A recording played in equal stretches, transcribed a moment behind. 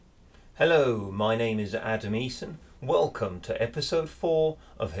Hello, my name is Adam Eason. Welcome to episode 4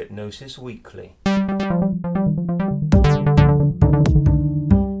 of Hypnosis Weekly.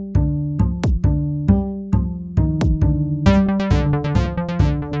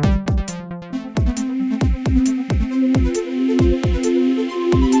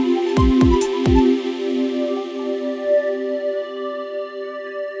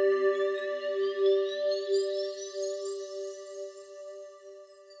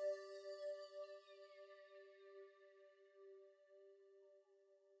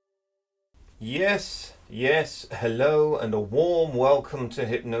 Yes, hello and a warm welcome to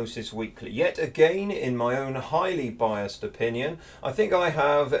Hypnosis Weekly. Yet again, in my own highly biased opinion, I think I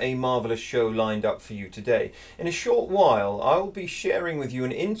have a marvellous show lined up for you today. In a short while, I will be sharing with you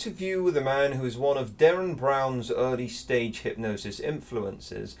an interview with a man who is one of Derren Brown's early stage hypnosis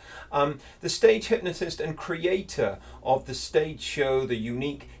influences, the stage hypnotist and creator of the stage show The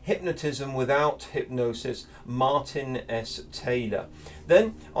Unique Hypnotism Without Hypnosis, Martin S. Taylor.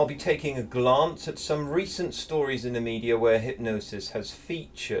 Then I'll be taking a glance at some recent stories in the media where hypnosis has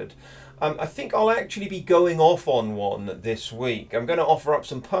featured. I think I'll actually be going off on one this week. I'm going to offer up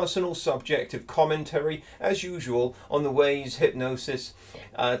some personal subjective commentary, as usual, on the ways hypnosis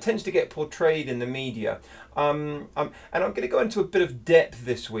tends to get portrayed in the media. And I'm going to go into a bit of depth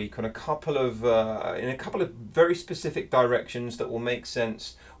this week on a couple of very specific directions that will make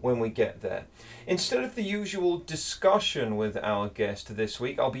sense when we get there. Instead of the usual discussion with our guest this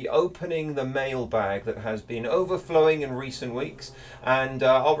week, I'll be opening the mailbag that has been overflowing in recent weeks, and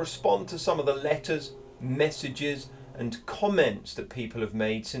I'll respond to some of the letters, messages, and comments that people have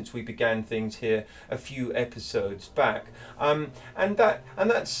made since we began things here a few episodes back. And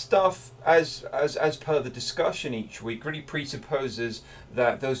that stuff, as per the discussion each week, really presupposes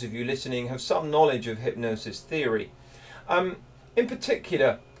that those of you listening have some knowledge of hypnosis theory. In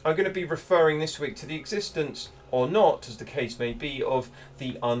particular, I'm going to be referring this week to the existence, or not, as the case may be, of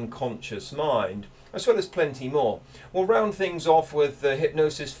the unconscious mind, as well as plenty more. We'll round things off with the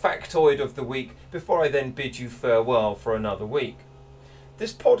hypnosis factoid of the week before I then bid you farewell for another week.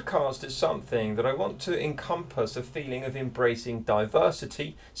 This podcast is something that I want to encompass a feeling of embracing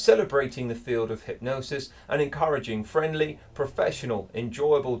diversity, celebrating the field of hypnosis, and encouraging friendly, professional,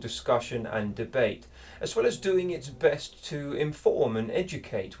 enjoyable discussion and debate, as well as doing its best to inform and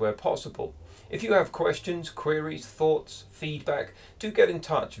educate where possible. If you have questions, queries, thoughts, feedback, do get in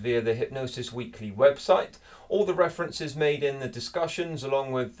touch via the Hypnosis Weekly website. All the references made in the discussions,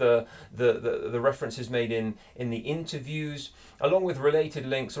 along with the references made in the interviews, along with related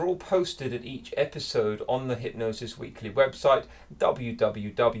links, are all posted at each episode on the Hypnosis Weekly website,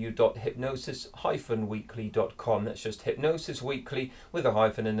 www.hypnosis-weekly.com. That's just Hypnosis Weekly with a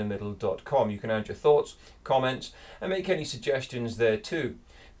hyphen in the middle.com. You can add your thoughts, comments, and make any suggestions there too.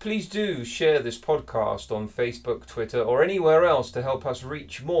 Please do share this podcast on Facebook, Twitter, or anywhere else to help us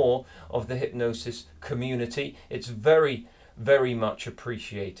reach more of the hypnosis community. It's very, very much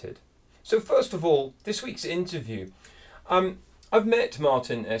appreciated. So first of all, this week's interview. I've met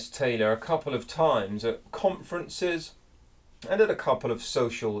Martin S. Taylor a couple of times at conferences and at a couple of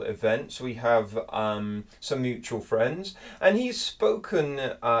social events. We have some mutual friends, and he's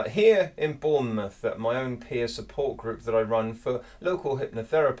spoken here in Bournemouth at my own peer support group that I run for local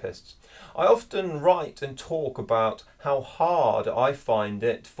hypnotherapists. I often write and talk about how hard I find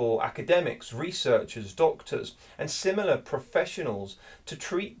it for academics, researchers, doctors, and similar professionals to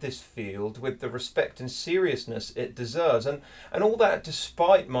treat this field with the respect and seriousness it deserves, and all that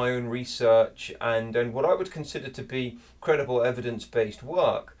despite my own research and what I would consider to be credible evidence-based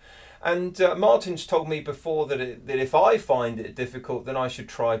work. And Martin's told me before that if I find it difficult, then I should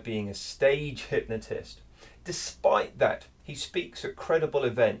try being a stage hypnotist. Despite that, he speaks at credible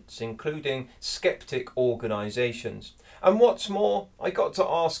events, including skeptic organisations. And what's more, I got to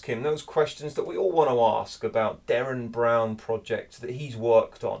ask him those questions that we all want to ask about Derren Brown projects that he's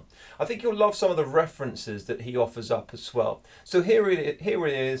worked on. I think you'll love some of the references that he offers up as well. So here it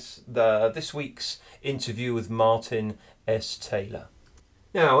is, this week's interview with Martin S. Taylor.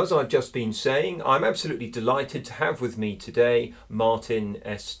 Now, as I've just been saying, I'm absolutely delighted to have with me today Martin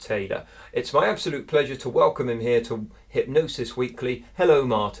S. Taylor. It's my absolute pleasure to welcome him here to Hypnosis Weekly. Hello,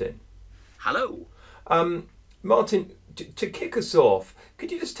 Martin. Hello. Martin, to kick us off,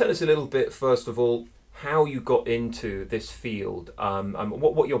 could you just tell us a little bit, first of all, how you got into this field,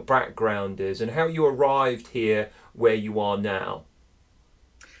 what your background is, and how you arrived here where you are now?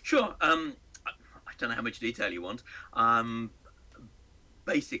 Sure. I don't know how much detail you want.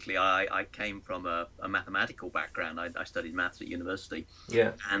 Basically, I came from a mathematical background. I studied maths at university.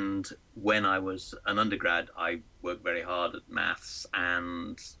 Yeah. And when I was an undergrad, I worked very hard at maths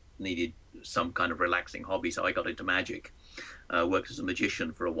and needed some kind of relaxing hobby, so I got into magic. Worked as a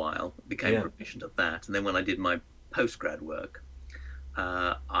magician for a while, became Yeah. proficient at that, and then when I did my postgrad work,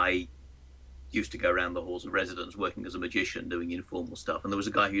 I used to go around the halls of residence working as a magician, doing informal stuff. And there was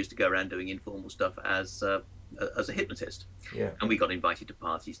a guy who used to go around doing informal stuff as a hypnotist. Yeah. And we got invited to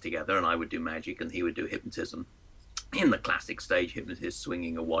parties together, and I would do magic and he would do hypnotism in the classic stage hypnotist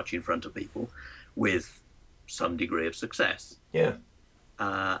swinging a watch in front of people with some degree of success. Yeah.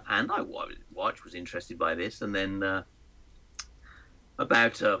 And I was interested by this. And then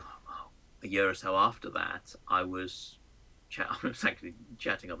about a year or so after that, I was actually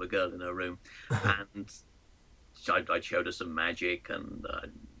chatting up a girl in her room, and I showed her some magic and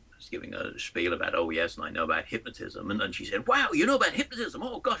was giving a spiel about, oh yes, and I know about hypnotism. And then she said, wow, you know about hypnotism?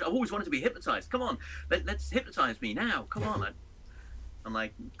 Oh gosh, I've always wanted to be hypnotized. Come on, let's hypnotize me now. Come on. And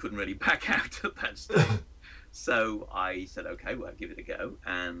I couldn't really back out at that stage. So I said, okay, well, I'll give it a go.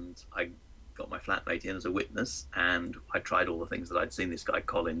 And I got my flatmate in as a witness, and I tried all the things that I'd seen this guy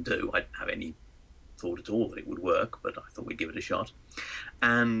Colin do. I didn't have any thought at all that it would work, but I thought we'd give it a shot.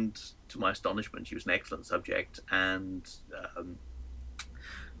 And to my astonishment, she was an excellent subject, and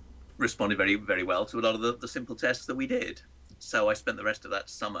responded very, very well to a lot of the simple tests that we did. So I spent the rest of that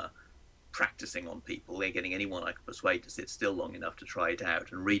summer practicing on people, getting anyone I could persuade to sit still long enough to try it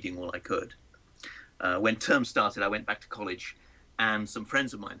out, and reading all I could. When term started, I went back to college, and some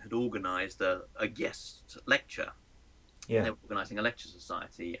friends of mine had organised a guest lecture. Yeah. They were organising a lecture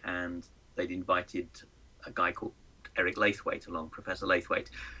society, and they'd invited a guy called Eric Laithwaite along. Professor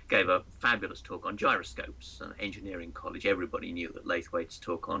Laithwaite gave a fabulous talk on gyroscopes. An engineering college, everybody knew that Laithwaite's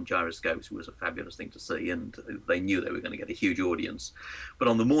talk on gyroscopes was a fabulous thing to see, and they knew they were going to get a huge audience. But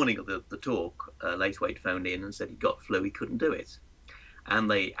on the morning of the talk, Laithwaite phoned in and said he got flu, he couldn't do it.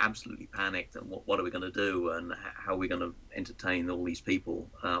 And they absolutely panicked, and what are we going to do, and how are we going to entertain all these people?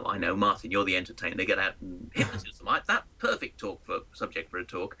 I know, Martin, you're the entertainer, get out and hypnotism. That perfect subject for a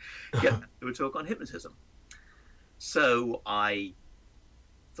talk. Get out to a talk on hypnotism. So I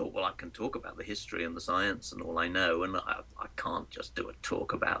thought, well, I can talk about the history and the science and all I know, and I can't just do a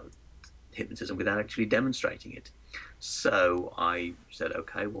talk about hypnotism without actually demonstrating it. So I said,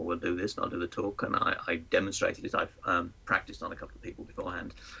 okay, well, we'll do this, and I'll do the talk, and I demonstrated it. I've practiced on a couple of people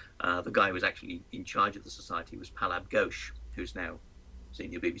beforehand. The guy who was actually in charge of the society was Pallab Ghosh, who's now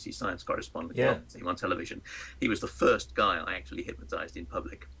senior BBC science correspondent. Yeah. See him on television. He was the first guy I actually hypnotized in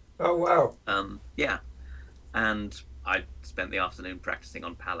public. Oh, wow. Yeah. And I spent the afternoon practicing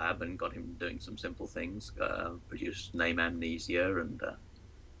on Pallab and got him doing some simple things, produced name amnesia, and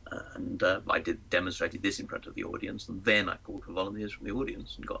I demonstrated this in front of the audience, and then I called for volunteers from the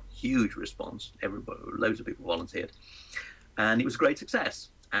audience and got huge response. Loads of people volunteered, and it was a great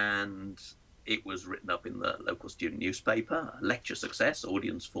success. And it was written up in the local student newspaper. Lecture success,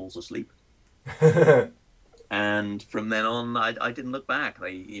 audience falls asleep. And from then on, I didn't look back.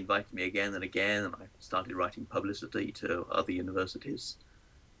 They invited me again and again, and I started writing publicity to other universities,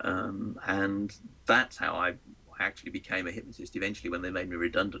 and that's how I actually became a hypnotist eventually, when they made me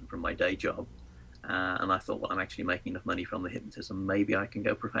redundant from my day job. And I thought, well, I'm actually making enough money from the hypnotism, maybe I can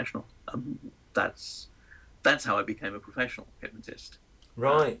go professional. That's how I became a professional hypnotist.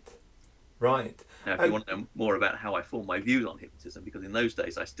 Right. Now, if you want to know more about how I formed my views on hypnotism, because in those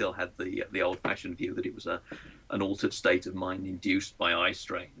days I still had the old-fashioned view that it was an altered state of mind induced by eye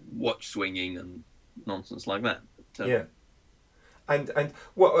strain, watch swinging, and nonsense like that. But, yeah. And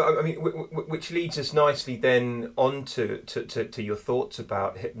what I mean, which leads us nicely then on to your thoughts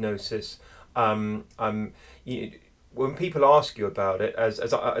about hypnosis. When people ask you about it,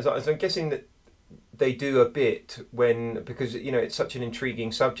 as I'm guessing that they do a bit, because it's such an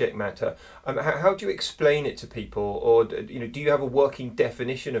intriguing subject matter. How do you explain it to people, or do you have a working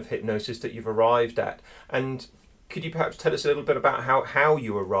definition of hypnosis that you've arrived at? And could you perhaps tell us a little bit about how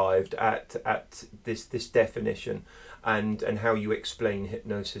you arrived at this definition, and how you explain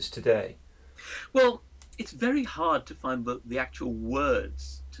hypnosis today? Well, it's very hard to find the actual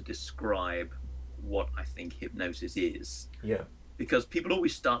words to describe what I think hypnosis is. Yeah. Because people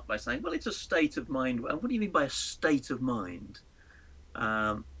always start by saying, well, it's a state of mind. Well, what do you mean by a state of mind?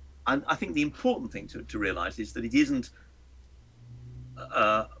 And I think the important thing to realize is that it isn't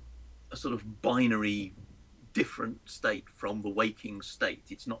a sort of binary different state from the waking state.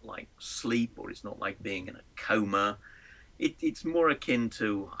 It's not like sleep, or it's not like being in a coma. It's more akin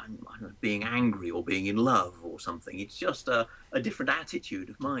to I don't know, being angry or being in love or something. It's just a different attitude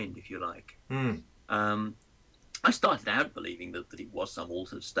of mind, if you like. I started out believing that it was some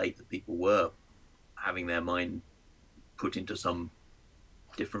altered state, that people were having their mind put into some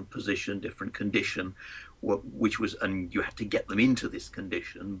different position, different condition, which was, and you had to get them into this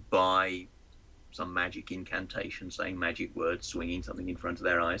condition by some magic incantation, saying magic words, swinging something in front of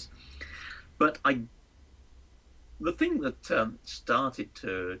their eyes. But the thing that started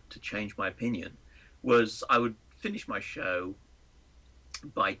to change my opinion was I would finish my show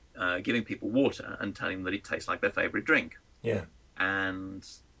by giving people water and telling them that it tastes like their favorite drink. Yeah. And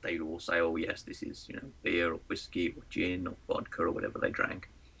they'd all say, oh, yes, this is, beer or whiskey or gin or vodka or whatever they drank.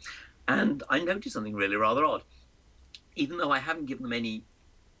 And I noticed something really rather odd. Even though I haven't given them any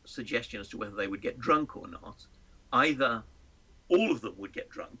suggestion as to whether they would get drunk or not, either all of them would get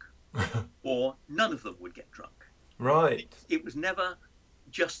drunk or none of them would get drunk. Right. It was never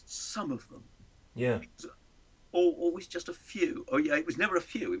just some of them. Yeah. It was always just a few. Oh, yeah, it was never a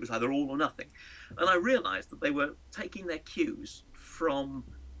few. It was either all or nothing. And I realized that they were taking their cues from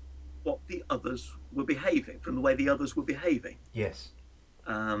what the others were behaving, from the way the others were behaving. Yes.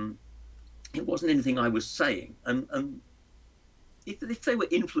 It wasn't anything I was saying. And if they were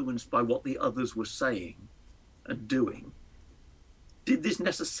influenced by what the others were saying and doing, did this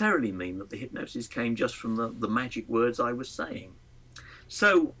necessarily mean that the hypnosis came just from the magic words I was saying?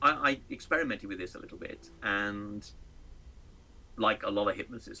 So I experimented with this a little bit, and like a lot of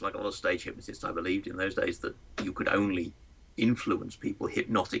hypnotists, like a lot of stage hypnotists, I believed in those days that you could only influence people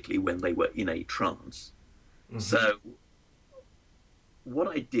hypnotically when they were in a trance. Mm-hmm. So what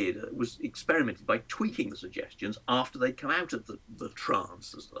I did was experimented by tweaking the suggestions after they'd come out of the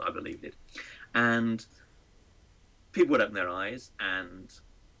trance, as I believed it. And people would open their eyes and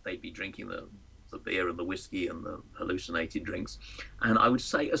they'd be drinking the beer and the whiskey and the hallucinated drinks. And I would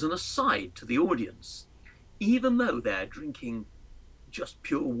say, as an aside to the audience, even though they're drinking just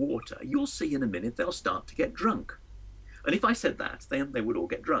pure water, you'll see in a minute they'll start to get drunk. And if I said that, then they would all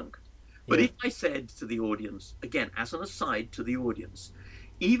get drunk. But if I said to the audience, again, as an aside to the audience,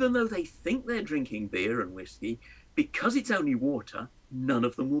 even though they think they're drinking beer and whiskey, because it's only water, none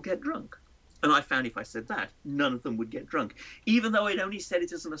of them will get drunk. And I found if I said that, none of them would get drunk. Even though I'd only said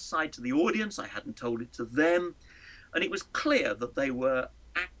it as an aside to the audience, I hadn't told it to them. And it was clear that they were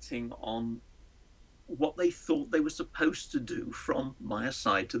acting on what they thought they were supposed to do from my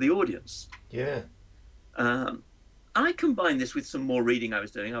aside to the audience. Yeah. I combined this with some more reading I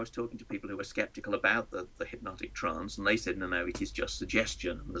was doing. I was talking to people who were skeptical about the hypnotic trance, and they said, no, it is just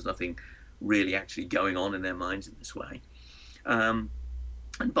suggestion. There's nothing really actually going on in their minds in this way.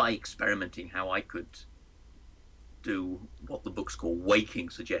 And by experimenting how I could do what the books call waking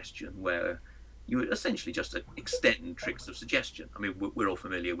suggestion, where you essentially just extend tricks of suggestion. I mean, we're all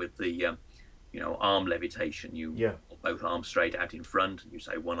familiar with the, arm levitation. You hold both arms straight out in front, and you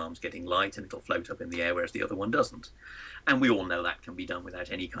say one arm's getting light, and it'll float up in the air, whereas the other one doesn't. And we all know that can be done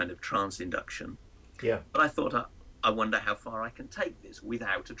without any kind of trance induction. Yeah. But I thought, I wonder how far I can take this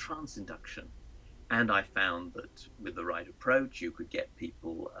without a trance induction. And I found that with the right approach, you could get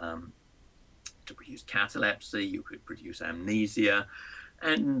people to produce catalepsy, you could produce amnesia,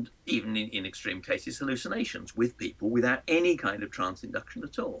 and even in extreme cases, hallucinations with people without any kind of trance induction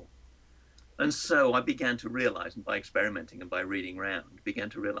at all. And so I began to realize, and by experimenting and by reading around, began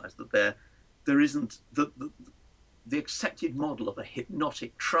to realize that there isn't the accepted model of a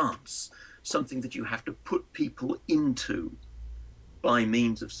hypnotic trance, something that you have to put people into by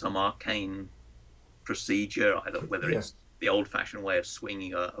means of some arcane procedure, either whether it's the old-fashioned way of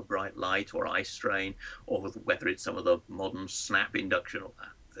swinging a bright light or eye strain, or whether it's some of the modern snap induction or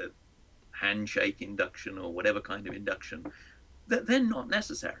the handshake induction or whatever kind of induction. They're not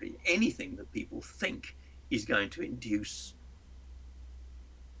necessary. Anything that people think is going to induce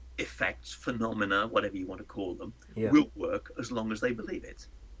effects, phenomena, whatever you want to call them, will work as long as they believe it.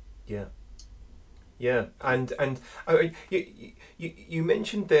 Yeah. Yeah, and you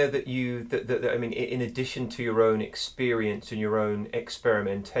mentioned there that I mean, in addition to your own experience and your own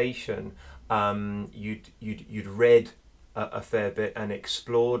experimentation, you'd read a fair bit and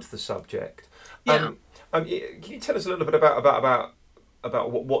explored the subject. Yeah. Can you tell us a little bit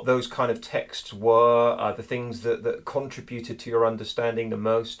about what those kind of texts were, the things that contributed to your understanding the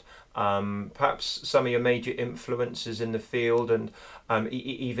most? Perhaps some of your major influences in the field, and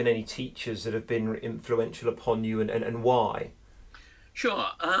even any teachers that have been influential upon you, and why? Sure.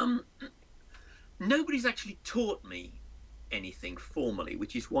 Nobody's actually taught me anything formally,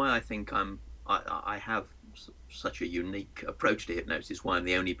 which is why I think I have such a unique approach to hypnosis, why I'm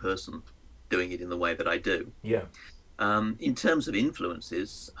the only person doing it in the way that I do. Yeah. In terms of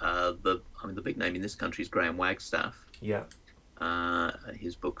influences, the big name in this country is Graham Wagstaff. Yeah.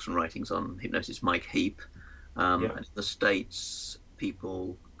 His books and writings on hypnosis, Mike Heap. And in the States,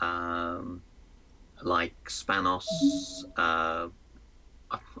 people like Spanos, I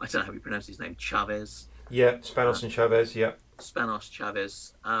don't know how you pronounce his name, Chavez. Yeah, uh, Spanos and Chavez. Yeah. Spanos,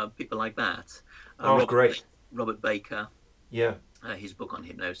 Chavez, people like that. Uh, Oh, Robert, great. Robert Baker, Yeah. his book on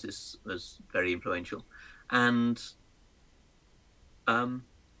hypnosis was very influential. And um,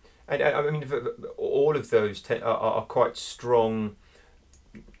 And I mean, all of those are quite strong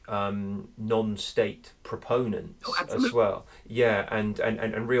non-state oh, proponents as absolutely. well. Yeah,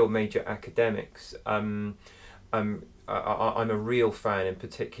 and real major academics. I'm a real fan, in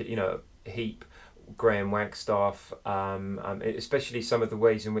particular, Heap, Graham Wagstaff, especially some of the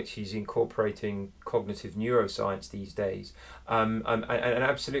ways in which he's incorporating cognitive neuroscience these days. And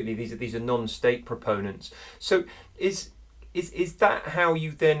absolutely, these are non-state proponents. So is that how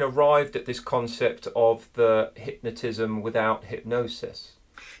you then arrived at this concept of the hypnotism without hypnosis?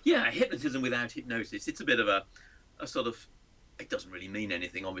 Yeah, hypnotism without hypnosis. It's a bit of a sort of, it doesn't really mean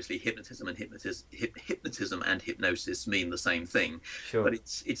anything. Obviously, hypnotism and hypnosis mean the same thing, Sure. but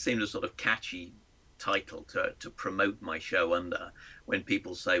it seemed a sort of catchy title to promote my show under. When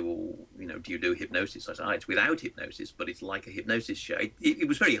people say, well, do you do hypnosis? I say, it's without hypnosis, but it's like a hypnosis show. It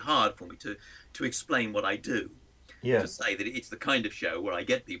was very hard for me to explain what I do, Yeah. to say that it's the kind of show where I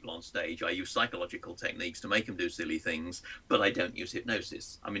get people on stage, I use psychological techniques to make them do silly things, but I don't use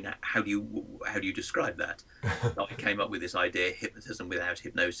hypnosis. I mean, how do you describe that? So I came up with this idea, hypnotism without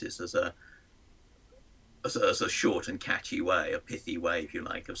hypnosis, as a short and catchy way, a pithy way, if you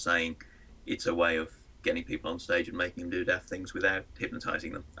like, of saying it's a way of getting people on stage and making them do daft things without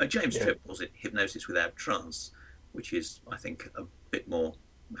hypnotizing them. James Yeah. Tripp calls it hypnosis without trance, which is, I think, a bit more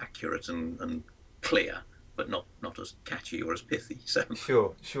accurate and clear, but not as catchy or as pithy. So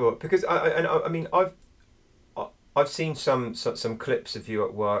Sure. Sure. Because I mean, I've seen some clips of you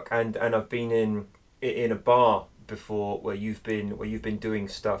at work, and I've been in a bar before where you've been doing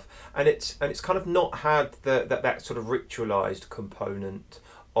stuff, and it's kind of not had that sort of ritualized component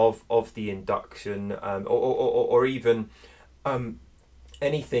of the induction, or even um,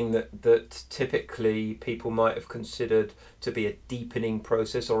 anything that typically people might have considered to be a deepening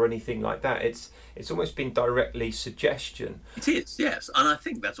process or anything like that. It's almost been directly suggestion. it is, yes, and I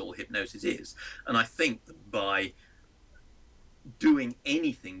think that's all hypnosis is. And I think that by doing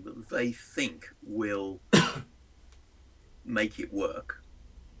anything that they think make it work,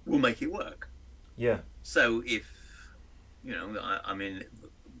 will make it work. Yeah. So if, I mean,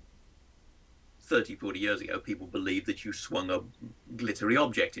 30, 40 years ago, people believed that you swung a glittery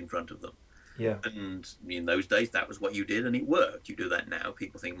object in front of them. Yeah. And in those days, that was what you did, and it worked. You do that now,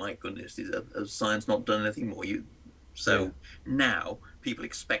 people think, my goodness, has science not done anything more? Yeah. So now people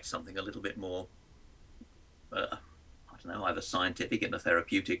expect something a little bit more, I don't know, either scientific in a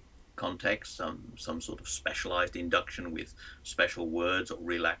therapeutic context, some sort of specialized induction with special words or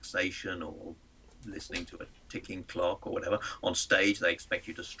relaxation or listening to a ticking clock or whatever. On stage, they expect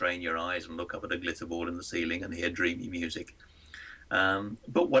you to strain your eyes and look up at a glitter ball in the ceiling and hear dreamy music.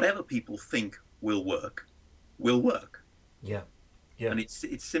 But whatever people think will work. Yeah. Yeah. And it's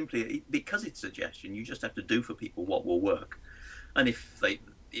simply because it's suggestion. You just have to do for people what will work. And if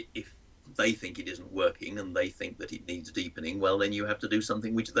they think it isn't working and they think that it needs deepening, well, then you have to do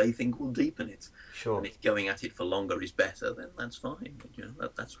something which they think will deepen it. Sure. And if going at it for longer is better, then that's fine.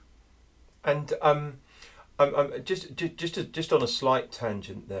 That's And just on a slight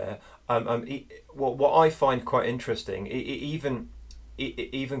tangent there, what I find quite interesting,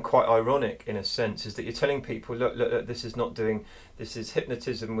 even quite ironic in a sense, is that you're telling people, look, this is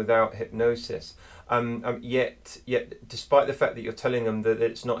hypnotism without hypnosis. Yet, despite the fact that you're telling them that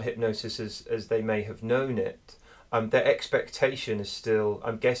it's not hypnosis as they may have known it, their expectation is still,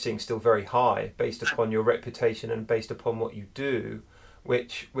 I'm guessing, still very high based upon your reputation and based upon what you do,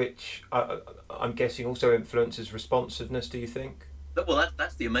 which I'm guessing also influences responsiveness. Do you think? well.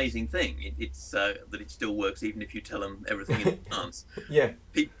 That's the amazing thing. It's that it still works even if you tell them everything in advance. Yeah.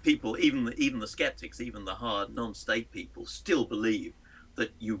 People, even the skeptics, even the hard non-state people, still believe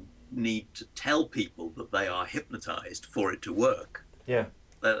that you need to tell people that they are hypnotized for it to work. Yeah.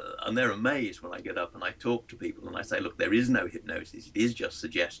 And they're amazed when I get up and I talk to people and I say, look, there is no hypnosis. It is just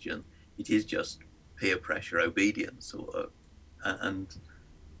suggestion. It is just peer pressure, obedience, and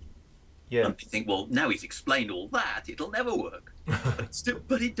Yeah. and they think, well, now he's explained all that, it'll never work.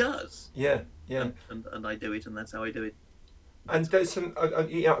 But it does. Yeah. Yeah. And I do it, and that's how I do it. And there's some, I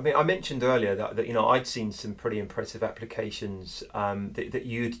mean, I mentioned earlier that I'd seen some pretty impressive applications that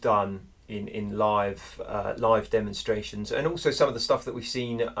you'd done in live demonstrations, and also some of the stuff that we've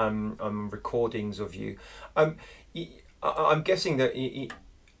seen recordings of you. I'm guessing that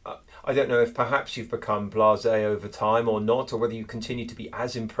I don't know if perhaps you've become blasé over time or not, or whether you continue to be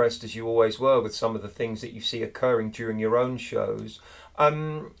as impressed as you always were with some of the things that you see occurring during your own shows.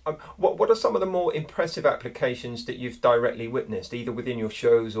 What are some of the more impressive applications that you've directly witnessed, either within your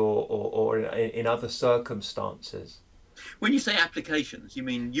shows or in other circumstances? When you say applications, you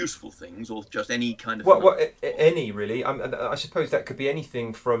mean useful things or just any kind of What phenomenon? any really? I suppose that could be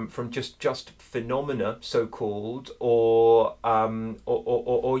anything from just phenomena, so called, or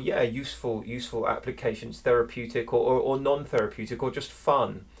yeah, useful applications, therapeutic or non therapeutic, or just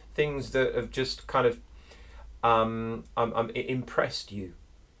fun things that have just kind of impressed you.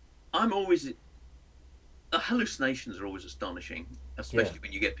 I'm always hallucinations are always astonishing, Yeah. especially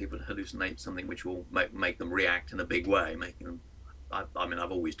when you get people to hallucinate something which will make them react in a big way, making them. I mean,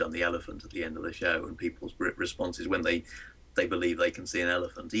 I've always done the elephant at the end of the show, and people's responses when they believe they can see an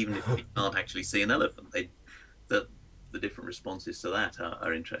elephant, even if they can't actually see an elephant. The the different responses to that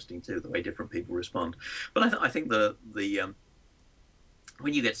are interesting too. The way different people respond, but I think the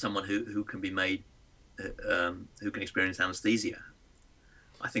when you get someone who can be made who can experience anesthesia,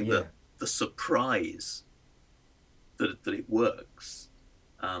 I think Yeah. that the surprise that it works.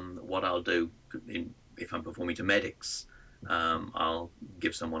 What I'll do if I'm performing to medics, I'll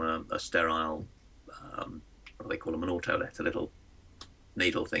give someone a sterile, what do they call them, an autolet, a little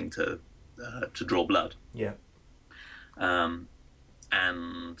needle thing to draw blood, Yeah. um,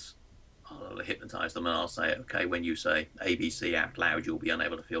 and I'll hypnotize them, and I'll say, okay, when you say ABC out loud, you'll be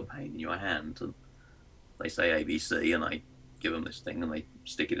unable to feel pain in your hand, and they say ABC, and I give them this thing, and they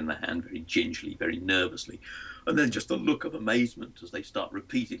stick it in their hand very gingerly, very nervously, and then just a look of amazement as they start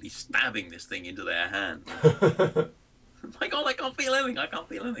repeatedly stabbing this thing into their hand. My God, I can't feel anything. I can't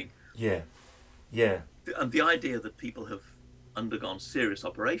feel anything. Yeah. Yeah. And the idea that people have undergone serious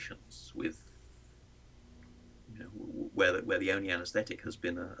operations with, where the only anaesthetic has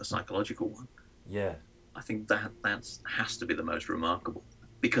been a psychological one, Yeah. I think that has to be the most remarkable. Uh,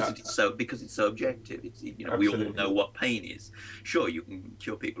 Because it's so objective. We all Absolutely. know what pain is. Sure, you can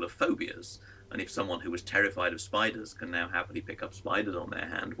cure people of phobias, and if someone who was terrified of spiders can now happily pick up spiders on their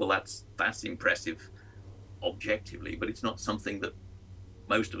hand, well, that's impressive objectively, but it's not something that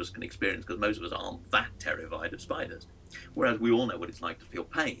most of us can experience because most of us aren't that terrified of spiders. Whereas we all know what it's like to feel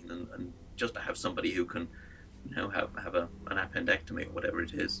pain, and just to have somebody who can, have an appendectomy or whatever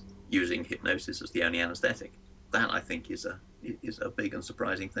it is, using hypnosis as the only anaesthetic, that I think is a big and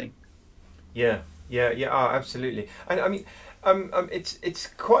surprising thing. Yeah, yeah, yeah. Oh, absolutely. And I mean, it's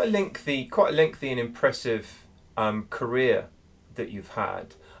quite a lengthy and impressive career that you've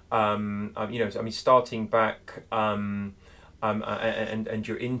had. I mean, starting back, and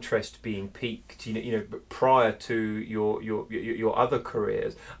your interest being peaked, prior to your other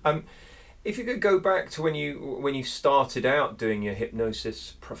careers. If you could go back to when you started out doing your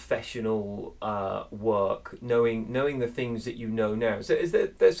hypnosis professional work, knowing the things that you know now, is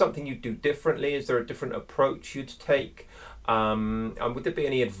there something you'd do differently? Is there a different approach you'd take? And would there be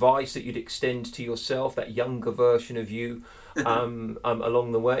any advice that you'd extend to yourself, that younger version of you,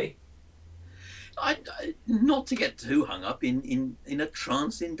 along the way? Not to get too hung up in a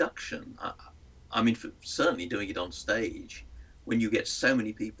trance induction. I mean, certainly doing it on stage, when you get so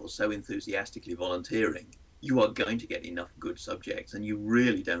many people so enthusiastically volunteering, you are going to get enough good subjects, and you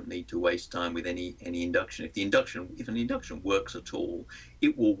really don't need to waste time with any induction. If an induction works at all,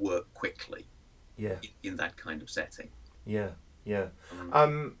 it will work quickly Yeah, in that kind of setting. yeah, yeah.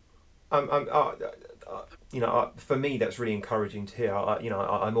 Um, Um, um, um, uh, for me, that's really encouraging to hear.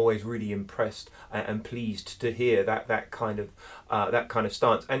 I'm always really impressed and pleased to hear that kind of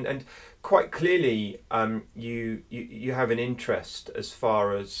stance. And quite clearly, you have an interest as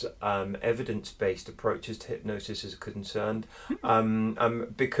far as evidence-based approaches to hypnosis is concerned,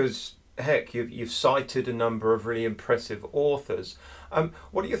 because heck, you've cited a number of really impressive authors.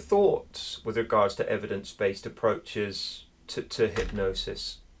 What are your thoughts with regards to evidence-based approaches to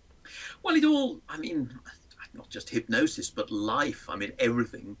hypnosis? well, I mean, not just hypnosis, but life. I mean,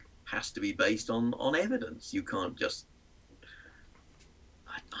 everything has to be based on evidence. You can't just,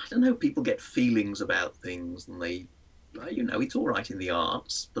 I don't know, people get feelings about things, and it's all right in the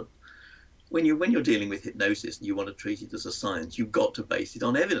arts, but when you're dealing with hypnosis and you want to treat it as a science, you've got to base it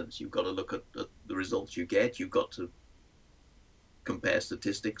on evidence. You've got to look at the results you get. You've got to compare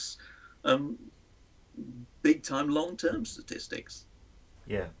statistics, um, big time, long term statistics.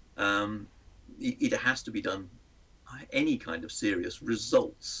 Yeah. Um, it has to be done. Any kind of serious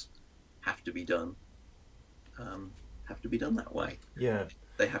results have to be done. Um, have to be done that way. Yeah.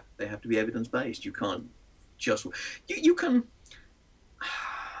 They have to be evidence based. You can't just you can.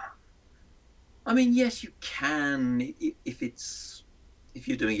 I mean, yes, you can if it's if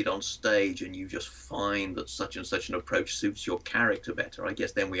you're doing it on stage and you just find that such and such an approach suits your character better, I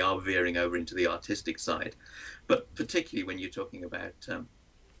guess then we are veering over into the artistic side. But particularly when you're talking about,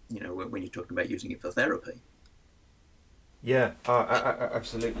 when you're talking about using it for therapy. Yeah,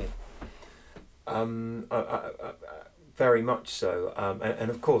 absolutely. Very much so, and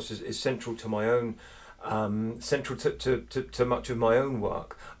of course is central to my own, central to much of my own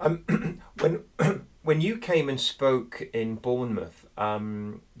work. When when you came and spoke in Bournemouth,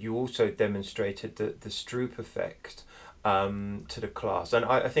 you also demonstrated the Stroop effect to the class, and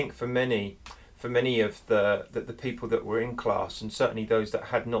I think for many of the people that were in class, and certainly those that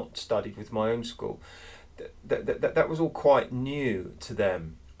had not studied with my own school, that was all quite new to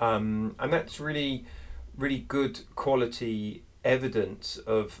them, and that's really good quality evidence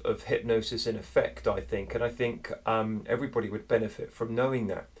of hypnosis in effect, I think, and I think everybody would benefit from knowing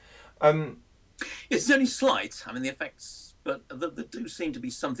that. It's only slight. I mean, the effects, but there do seem to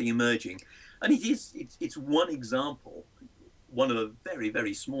be something emerging, and it's one example, one of a very,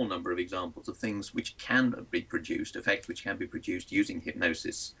 very small number of examples of things which can be produced, effects which can be produced using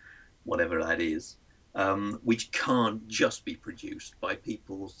hypnosis, whatever that is, which can't just be produced by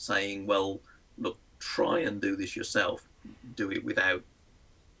people saying, well, look, try and do this yourself. Do it without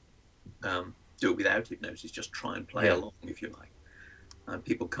hypnosis. Just try and play along, if you like. And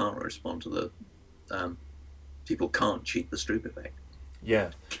people can't respond to the. People can't cheat the Stroop effect.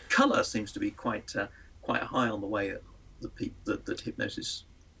 Yeah. Color seems to be quite high on the way that hypnosis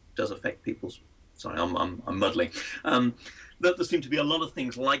does affect people's. Sorry, I'm muddling. There seem to be a lot of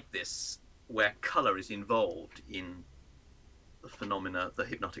things like this where color is involved in the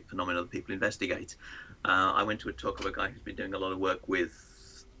hypnotic phenomena that people investigate. I went to a talk of a guy who's been doing a lot of work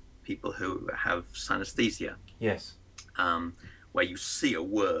with people who have synesthesia. Yes. Where you see a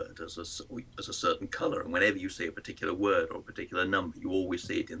word as a certain color, and whenever you see a particular word or a particular number, you always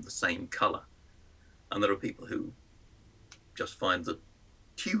see it in the same color. And there are people who just find that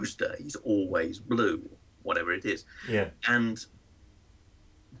Tuesday is always blue, whatever it is. Yeah. And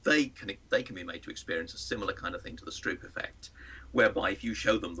they can be made to experience a similar kind of thing to the Stroop effect, whereby if you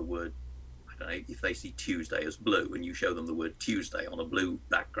show them the word, I don't know, if they see Tuesday as blue and you show them the word Tuesday on a blue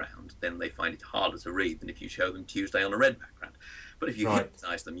background, then they find it harder to read than if you show them Tuesday on a red background. But if you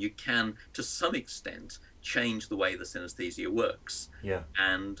hypnotize them, you can, to some extent, change the way the synesthesia works,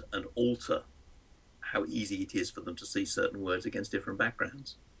 and alter how easy it is for them to see certain words against different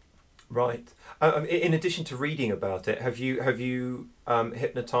backgrounds. Right. In addition to reading about it, have you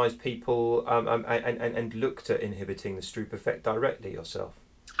hypnotized people and looked at inhibiting the Stroop effect directly yourself?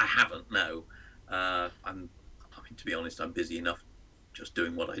 I haven't. No. To be honest, I'm busy enough just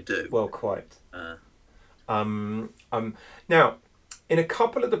doing what I do. Well, quite. Now, in a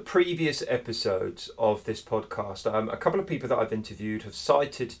couple of the previous episodes of this podcast, a couple of people that I've interviewed have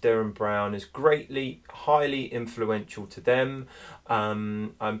cited Derren Brown as highly influential to them,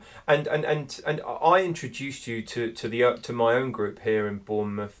 and I introduced you to my own group here in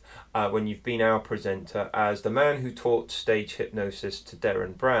Bournemouth when you've been our presenter as the man who taught stage hypnosis to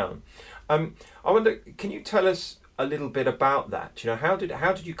Derren Brown. I wonder, can you tell us a little bit about that? You know, how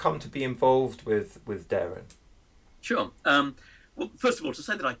did you come to be involved with Derren? Sure. Well, first of all, to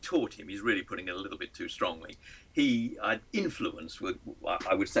say that I taught him is really putting it a little bit too strongly. Influence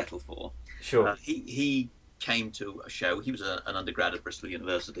I would settle for. Sure. He came to a show. He was an undergrad at Bristol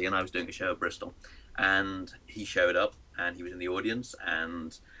University, and I was doing a show at Bristol. And he showed up, and he was in the audience.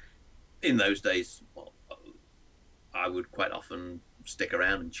 And in those days, I would quite often stick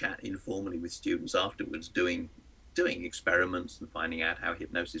around and chat informally with students afterwards, doing experiments and finding out how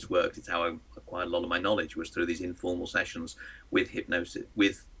hypnosis worked. It's how I acquired a lot of my knowledge, was through these informal sessions with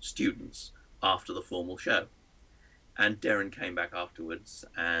students after the formal show. And Derren came back afterwards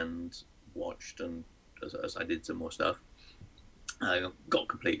and watched, and as I did some more stuff, got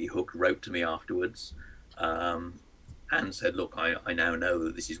completely hooked, wrote to me afterwards, and said, look, I now know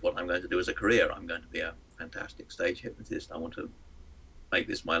that this is what I'm going to do as a career. I'm going to be a fantastic stage hypnotist. I want to make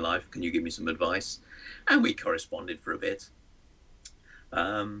this my life. Can you give me some advice? And we corresponded for a bit.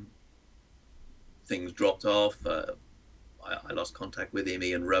 Things dropped off. I lost contact with him.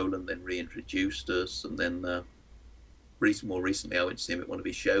 Ian Rowland then reintroduced us, and then more recently I went to see him at one of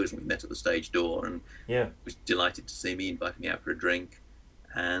his shows, and we met at the stage door, and was delighted to see me, invited me out for a drink,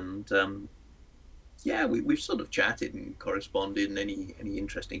 and we've sort of chatted and corresponded, and any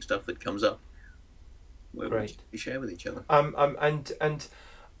interesting stuff that comes up, we share with each other.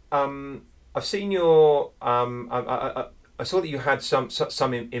 I've seen your a I saw that you had some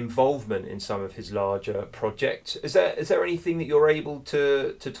involvement in some of his larger projects. Is there anything that you're able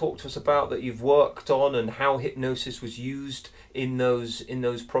to talk to us about that you've worked on and how hypnosis was used in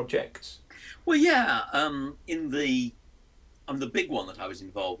those projects? Well, yeah. In the big one that I was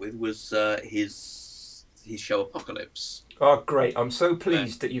involved with was his show Apocalypse. Oh, great! I'm so Where,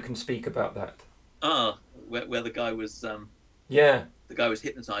 pleased that you can speak about that. where Yeah, the guy was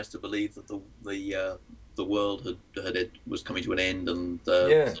hypnotized to believe that the world was coming to an end, and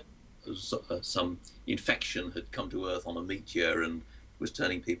yeah. some infection had come to Earth on a meteor and was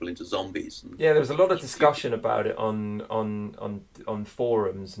turning people into zombies. And Yeah, there was a lot of you, discussion about it on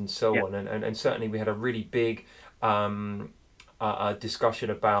forums and yeah, so on, and certainly we had a really big um, discussion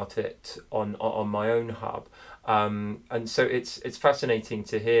about it on my own hub, and so it's fascinating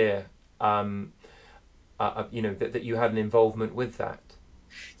to hear, that you had an involvement with that.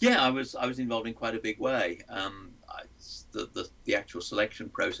 yeah, I was involved in quite a big way. The actual selection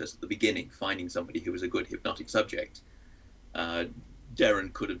process at the beginning, finding somebody who was a good hypnotic subject. Uh,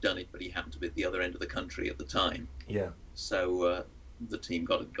 Darren could have done it, but he happened to be at the other end of the country at the time. Yeah, So the team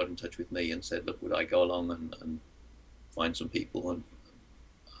got in touch with me and said, "Look, would I go along and find some people?" And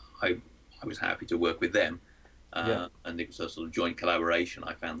I I was happy to work with them. yeah, And it was a sort of joint collaboration.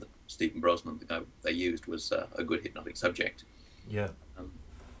 I found that Stephen Brosnan, the guy they used, was a good hypnotic subject. yeah. Um,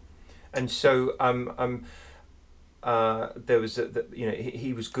 And so there was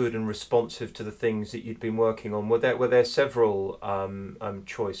he was good and responsive to the things that you'd been working on. Were there several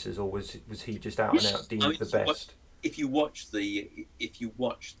choices, or was he just out and out yes, I deemed mean, the best? if you watch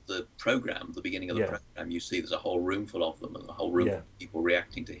the program, the beginning of the Yeah, program, you see there's a whole room full of them, and a whole room full yeah, of people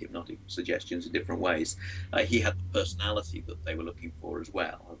reacting to hypnotic suggestions in different ways. He had the personality that they were looking for as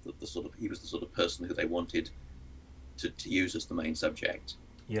well. He was the sort of person who they wanted to use as the main subject.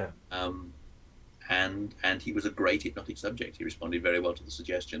 yeah, Um, and he was a great hypnotic subject. He responded very well to the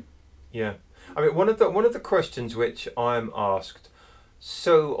suggestion. yeah. I mean, one of the questions which I'm asked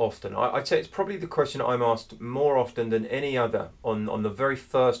so often, I'd say it's probably the question I'm asked more often than any other on the very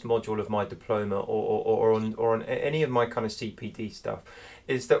first module of my diploma, or on any of my kind of CPD stuff,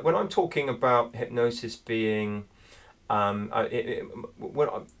 is that when I'm talking about hypnosis being when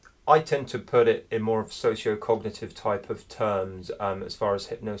I tend to put it in more of socio-cognitive type of terms, as far as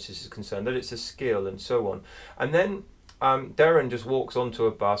hypnosis is concerned, that it's a skill and so on. And then Darren just walks onto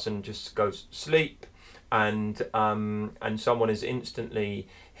a bus and just goes sleep, and someone is instantly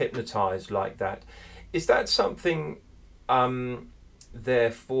hypnotized like that. Is that something,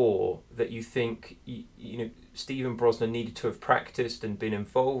 therefore, that you think Stephen Brosnan needed to have practiced and been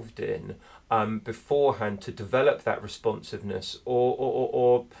involved in beforehand to develop that responsiveness,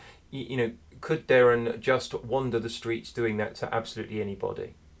 or could Darren just wander the streets doing that to absolutely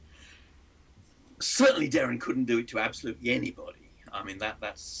anybody? Certainly, Darren couldn't do it to absolutely anybody. I mean,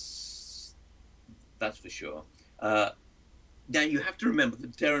 that's for sure. Uh, Now you have to remember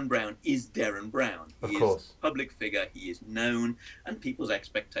that Darren Brown is Darren Brown. Of He is course, a public figure. He is known, and people's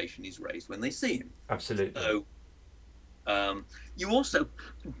expectation is raised when they see him. absolutely. So you also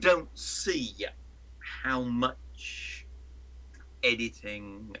don't see how much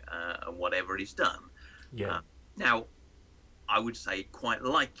editing and whatever is done. Yeah, Now, I would say quite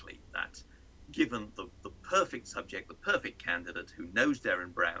likely that given the perfect subject, the perfect candidate who knows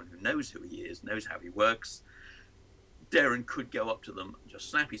Darren Brown, who knows who he is, knows how he works, Darren could go up to them, just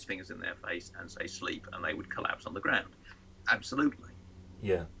snap his fingers in their face and say sleep, and they would collapse on the ground. Absolutely.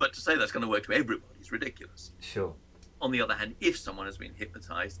 yeah, But to say that's going to work to everybody is ridiculous. sure. On the other hand, if someone has been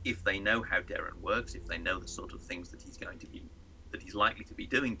hypnotized, if they know how Darren works, if they know the sort of things that he's likely to be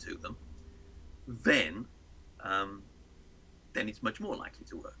doing to them, then then it's much more likely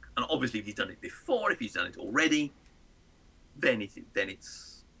to work. And obviously, if he's done it before, if he's done it already, then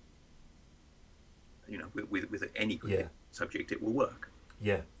it's with any Yeah, subject, it will work.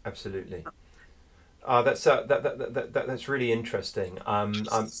 yeah, absolutely. That's really interesting.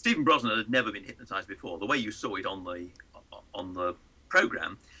 Stephen Brosnan had never been hypnotized before. The way you saw it on the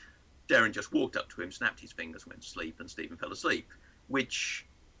program, Darren just walked up to him, snapped his fingers, went to sleep, and Stephen fell asleep, which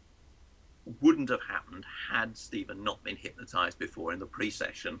wouldn't have happened had Stephen not been hypnotized before in the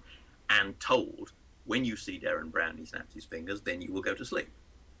pre-session and told, when you see Darren Brown, he snaps his fingers, then you will go to sleep.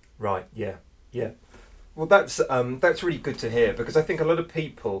 Right. Yeah. Yeah. Well, that's really good to hear, because I think a lot of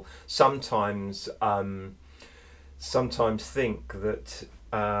people sometimes think that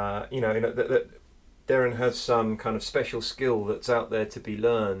that Darren has some kind of special skill that's out there to be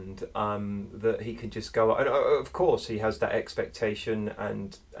learned, that he can just go, and of course he has that expectation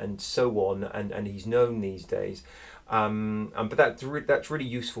and so on, and he's known these days, But that's really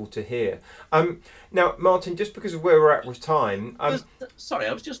useful to hear. Now, Martin, just because of where we're at with time, Sorry,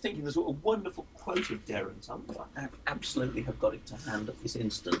 I was just thinking there's a wonderful quote of Darren's. I absolutely have got it to hand at this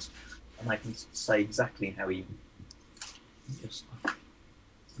instant, and I can say exactly how he. Just,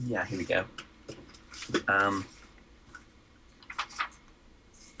 yeah, here we go.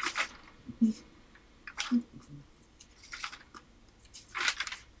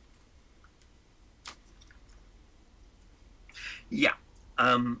 Yeah.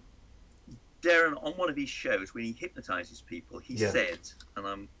 Darren, on one of his shows, when he hypnotizes people, he said,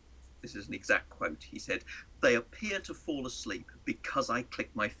 and this is an exact quote, he said, "They appear to fall asleep because I click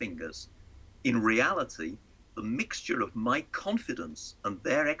my fingers. In reality, the mixture of my confidence and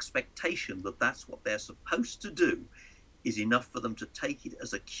their expectation that that's what they're supposed to do is enough for them to take it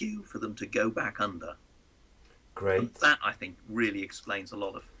as a cue for them to go back under." Great. And that, I think, really explains a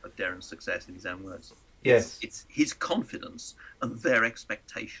lot of Darren's success in his own words. Yes. It's his confidence and their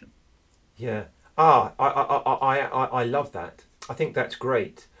expectation. Yeah. I love that. I think that's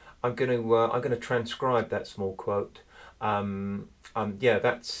great. I'm gonna transcribe that small quote. Yeah,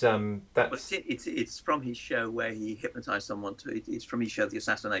 that's. But it's from his show where he hypnotized someone to. It's from his show, The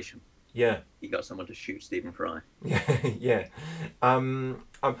Assassination. Yeah. He got someone to shoot Stephen Fry. Yeah.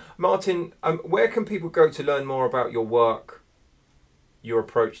 Martin, where can people go to learn more about your work, your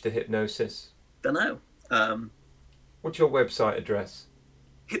approach to hypnosis? Don't know. What's your website address?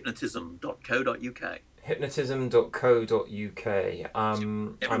 Hypnotism.co.uk. Hypnotism.co.uk.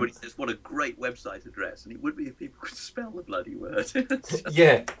 Everybody says what a great website address, and it would be if people could spell the bloody word.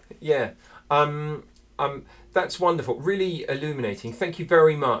 Yeah. That's wonderful. Really illuminating. Thank you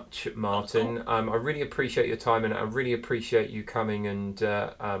very much, Martin. I really appreciate your time, and I really appreciate you coming and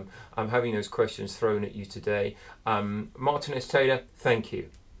having those questions thrown at you today. Martin S. Taylor, thank you.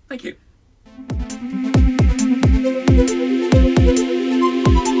 Thank you.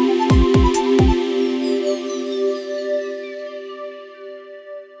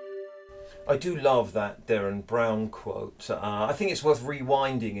 I do love that Derren Brown quote. I think it's worth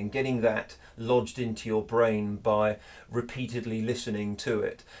rewinding and getting that lodged into your brain by repeatedly listening to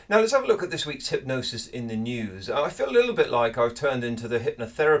it. Now let's have a look at this week's hypnosis in the news. I feel a little bit like I've turned into the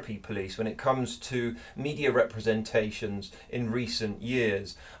hypnotherapy police when it comes to media representations in recent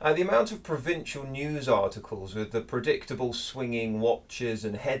years. The amount of provincial news articles with the predictable swinging watches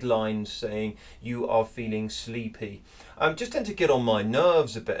and headlines saying you are feeling sleepy just tend to get on my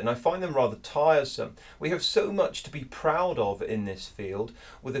nerves a bit, and I find them rather tiresome. We have so much to be proud of in this field,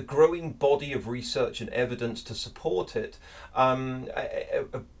 with a growing body of research and evidence to support it, a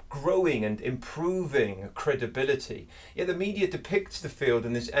growing and improving credibility. Yet the media depicts the field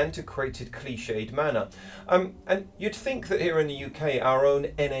in this antiquated, cliched manner. And you'd think that here in the UK, our own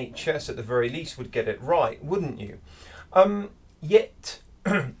NHS at the very least would get it right, wouldn't you? Yet,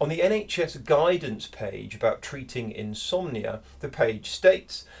 on the NHS guidance page about treating insomnia, the page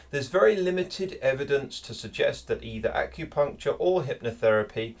states there's very limited evidence to suggest that either acupuncture or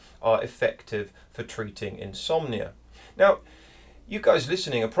hypnotherapy are effective for treating insomnia. Now, you guys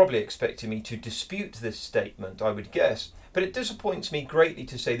listening are probably expecting me to dispute this statement, I would guess, but it disappoints me greatly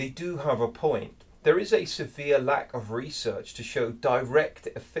to say they do have a point. There is a severe lack of research to show direct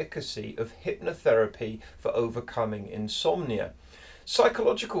efficacy of hypnotherapy for overcoming insomnia.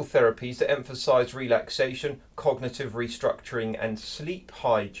 Psychological therapies that emphasise relaxation, cognitive restructuring and sleep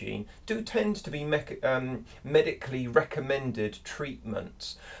hygiene do tend to be medically recommended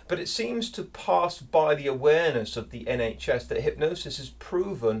treatments, but it seems to pass by the awareness of the NHS that hypnosis is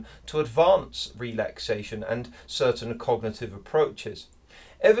proven to advance relaxation and certain cognitive approaches.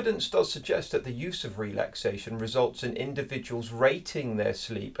 Evidence does suggest that the use of relaxation results in individuals rating their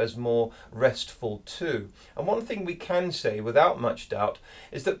sleep as more restful too. And one thing we can say without much doubt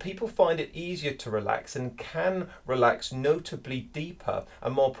is that people find it easier to relax and can relax notably deeper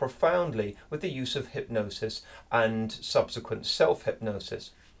and more profoundly with the use of hypnosis and subsequent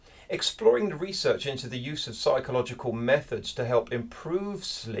self-hypnosis. Exploring the research into the use of psychological methods to help improve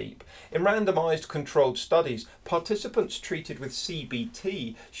sleep. In randomized controlled studies, participants treated with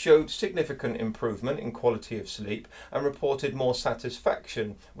CBT showed significant improvement in quality of sleep and reported more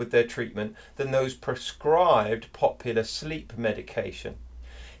satisfaction with their treatment than those prescribed popular sleep medication.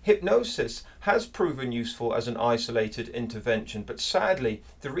 Hypnosis has proven useful as an isolated intervention, but sadly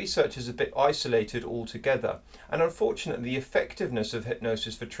the research is a bit isolated altogether, and unfortunately the effectiveness of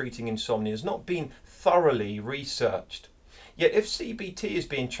hypnosis for treating insomnia has not been thoroughly researched. Yet if CBT is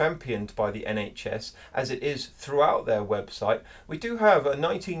being championed by the NHS, as it is throughout their website, we do have a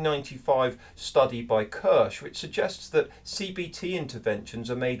 1995 study by Kirsch which suggests that CBT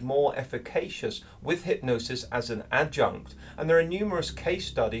interventions are made more efficacious with hypnosis as an adjunct. And there are numerous case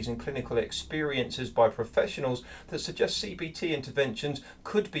studies and clinical experiences by professionals that suggest CBT interventions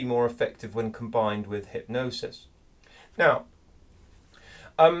could be more effective when combined with hypnosis. Now,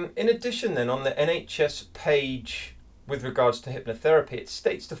 in addition then, on the NHS page with regards to hypnotherapy, it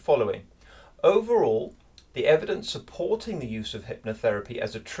states the following. Overall, the evidence supporting the use of hypnotherapy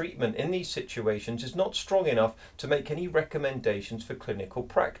as a treatment in these situations is not strong enough to make any recommendations for clinical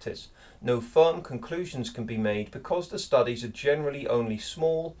practice. No firm conclusions can be made because the studies are generally only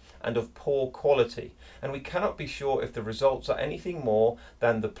small and of poor quality, and we cannot be sure if the results are anything more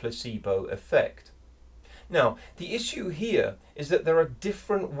than the placebo effect. Now, the issue here is that there are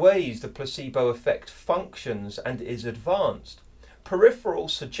different ways the placebo effect functions and is advanced. Peripheral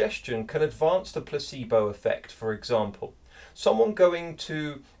suggestion can advance the placebo effect, for example. Someone going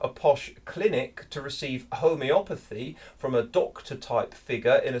to a posh clinic to receive homeopathy from a doctor-type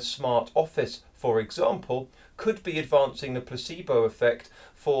figure in a smart office, for example, could be advancing the placebo effect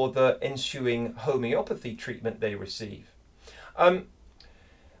for the ensuing homeopathy treatment they receive.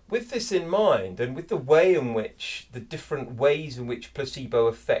 With this in mind, and with the way in which the different ways in which placebo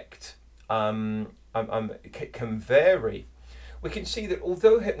effect can vary, we can see that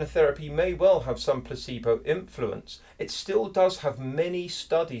although hypnotherapy may well have some placebo influence, it still does have many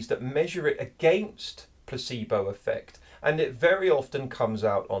studies that measure it against placebo effect, and it very often comes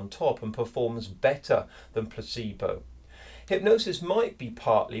out on top and performs better than placebo. Hypnosis might be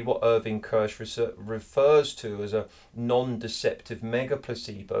partly what Irving Kirsch refers to as a non-deceptive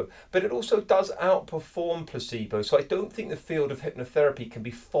mega-placebo, but it also does outperform placebo, so I don't think the field of hypnotherapy can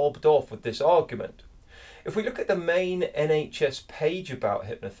be fobbed off with this argument. If we look at the main NHS page about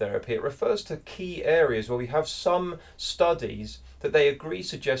hypnotherapy, it refers to key areas where we have some studies that they agree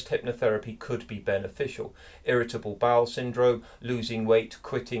suggest hypnotherapy could be beneficial. Irritable bowel syndrome, losing weight,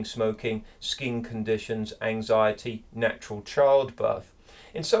 quitting smoking, skin conditions, anxiety, natural childbirth.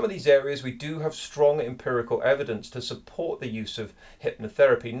 In some of these areas, we do have strong empirical evidence to support the use of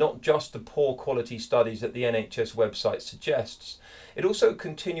hypnotherapy, not just the poor quality studies that the NHS website suggests. It also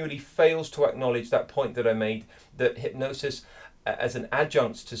continually fails to acknowledge that point that I made, that hypnosis as an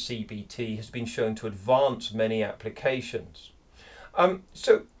adjunct to CBT has been shown to advance many applications.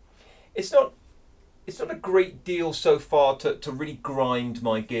 So it's not a great deal so far to really grind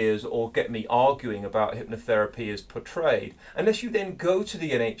my gears or get me arguing about hypnotherapy as portrayed, unless you then go to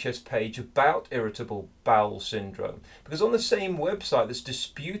the NHS page about irritable bowel syndrome, because on the same website that's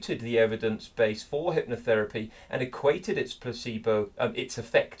disputed the evidence base for hypnotherapy and equated its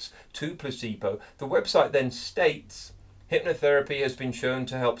effects to placebo, the website then states hypnotherapy has been shown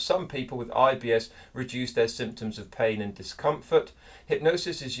to help some people with IBS reduce their symptoms of pain and discomfort.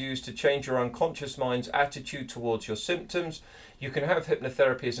 Hypnosis is used to change your unconscious mind's attitude towards your symptoms. You can have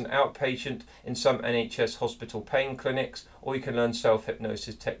hypnotherapy as an outpatient in some NHS hospital pain clinics, or you can learn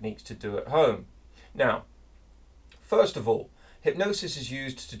self-hypnosis techniques to do at home. Now, first of all, hypnosis is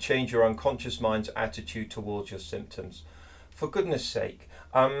used to change your unconscious mind's attitude towards your symptoms. For goodness sake,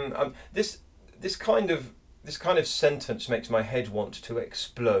 this kind of sentence makes my head want to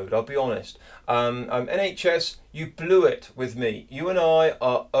explode, I'll be honest. NHS, you blew it with me. You and I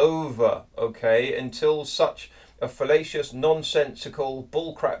are over, okay, until such a fallacious, nonsensical,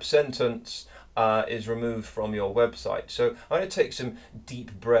 bullcrap sentence is removed from your website. So I'm going to take some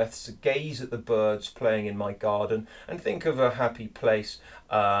deep breaths, gaze at the birds playing in my garden, and think of a happy place.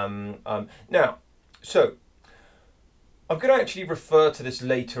 Now, so I'm going to actually refer to this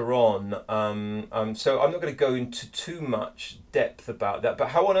later on, so I'm not going to go into too much depth about that, but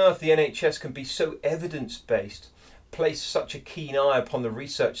how on earth the NHS can be so evidence-based, place such a keen eye upon the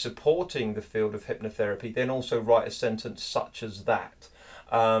research supporting the field of hypnotherapy, then also write a sentence such as that.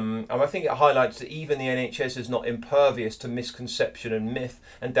 And I think it highlights that even the NHS is not impervious to misconception and myth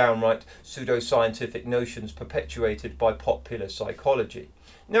and downright pseudoscientific notions perpetuated by popular psychology.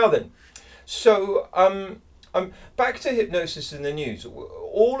 Now then, so back to hypnosis in the news.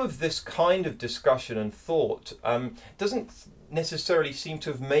 All of this kind of discussion and thought doesn't necessarily seem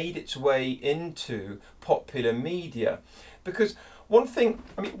to have made its way into popular media, because one thing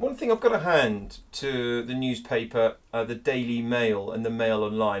I've got to hand to the newspaper, the Daily Mail and the Mail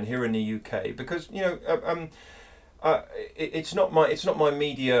Online here in the UK, because it's not my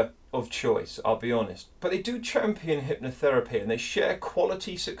media of choice, I'll be honest. But they do champion hypnotherapy and they share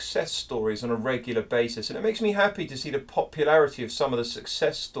quality success stories on a regular basis. And it makes me happy to see the popularity of some of the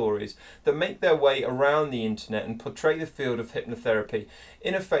success stories that make their way around the internet and portray the field of hypnotherapy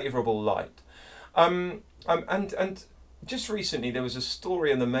in a favourable light. And just recently there was a story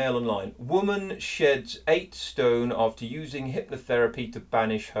in the Mail Online. Woman sheds 8 stone after using hypnotherapy to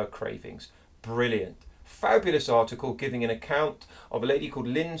banish her cravings. Brilliant. Fabulous article giving an account of a lady called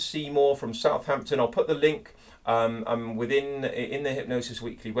Lynn Seymour from Southampton. I'll put the link in the Hypnosis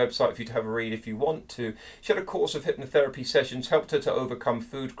Weekly website for you to have a read if you want to. She had a course of hypnotherapy sessions, helped her to overcome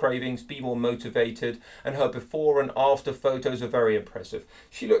food cravings, be more motivated, and her before and after photos are very impressive.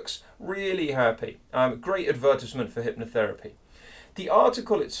 She looks really happy. Great advertisement for hypnotherapy. The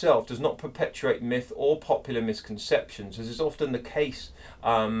article itself does not perpetuate myth or popular misconceptions, as is often the case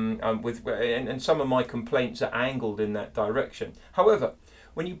and some of my complaints are angled in that direction. However,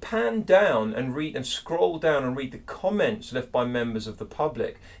 when you pan down and read and scroll down and read the comments left by members of the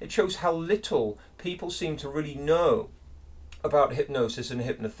public, it shows how little people seem to really know about hypnosis and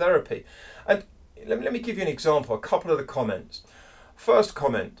hypnotherapy. And let me give you an example, a couple of the comments. First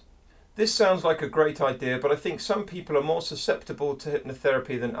comment. This sounds like a great idea, but I think some people are more susceptible to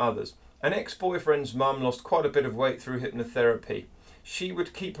hypnotherapy than others. An ex-boyfriend's mum lost quite a bit of weight through hypnotherapy. She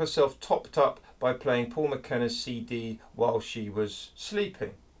would keep herself topped up by playing Paul McKenna's CD while she was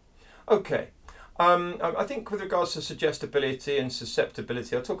sleeping. Okay, I think with regards to suggestibility and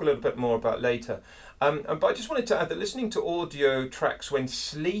susceptibility, I'll talk a little bit more about later. But I just wanted to add that listening to audio tracks when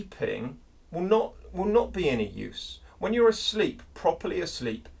sleeping will not be any use. When you're asleep, properly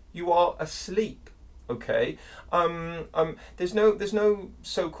asleep, you are asleep, okay? There's no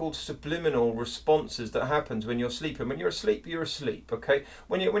so-called subliminal responses that happens when you're sleeping. When you're asleep, you're asleep, okay?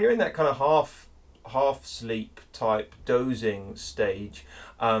 When you're in that kind of half sleep type dozing stage,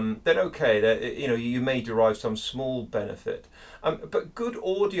 then okay, you may derive some small benefit. But good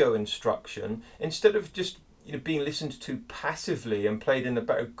audio instruction, instead of just being listened to passively and played in the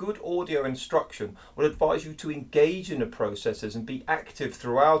background, good audio instruction will advise you to engage in the processes and be active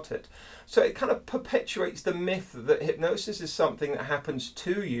throughout it. So it kind of perpetuates the myth that hypnosis is something that happens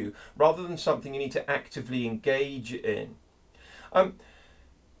to you rather than something you need to actively engage in. A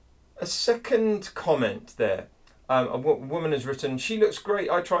second comment there. A woman has written, she looks great.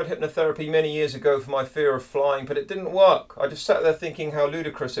 I tried hypnotherapy many years ago for my fear of flying, but it didn't work. I just sat there thinking how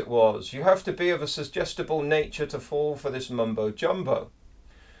ludicrous it was. You have to be of a suggestible nature to fall for this mumbo jumbo.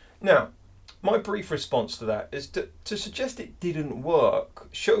 Now, my brief response to that is to suggest it didn't work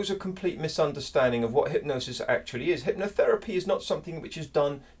shows a complete misunderstanding of what hypnosis actually is. Hypnotherapy is not something which is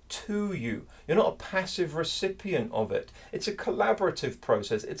done to you. You're not a passive recipient of it. It's a collaborative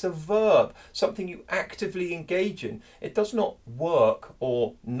process. It's a verb, something you actively engage in. It does not work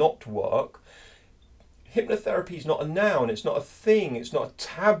or not work. Hypnotherapy is not a noun, it's not a thing, it's not a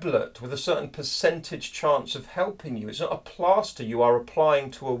tablet with a certain percentage chance of helping you. It's not a plaster you are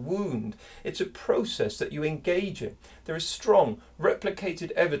applying to a wound. It's a process that you engage in. There is strong,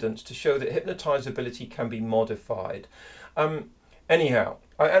 replicated evidence to show that hypnotizability can be modified. Anyhow,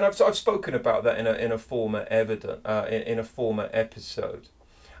 I've spoken about that in a former episode.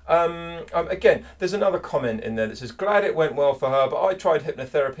 Again, there's another comment in there that says, glad it went well for her, but I tried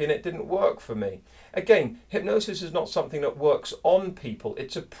hypnotherapy and it didn't work for me. Again, hypnosis is not something that works on people.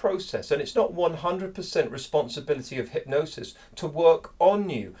 It's a process, and it's not 100% responsibility of hypnosis to work on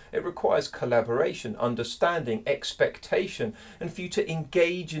you. It requires collaboration, understanding, expectation, and for you to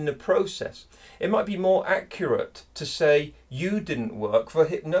engage in the process. It might be more accurate to say you didn't work for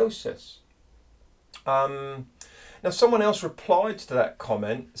hypnosis. Now, someone else replied to that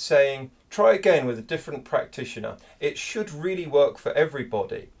comment saying, try again with a different practitioner. It should really work for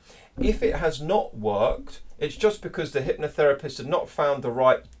everybody. If it has not worked, it's just because the hypnotherapist had not found the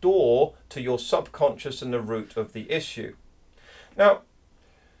right door to your subconscious and the root of the issue. Now,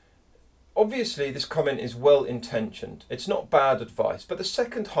 obviously, this comment is well intentioned. It's not bad advice, but the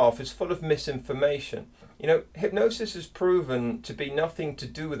second half is full of misinformation. Hypnosis is proven to be nothing to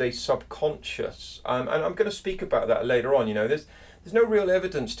do with a subconscious, and I'm going to speak about that later on. There's no real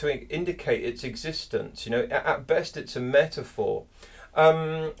evidence to indicate its existence. At best, it's a metaphor.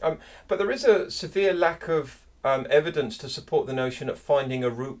 But there is a severe lack of evidence to support the notion that finding a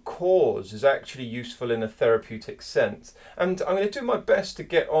root cause is actually useful in a therapeutic sense. And I'm going to do my best to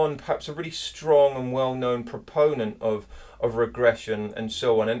get on perhaps a really strong and well-known proponent of regression and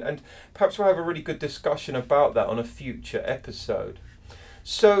so on. And perhaps we'll have a really good discussion about that on a future episode.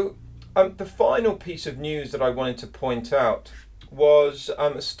 So the final piece of news that I wanted to point out was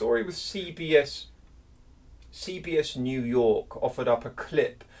a story with CBS CBS New York offered up a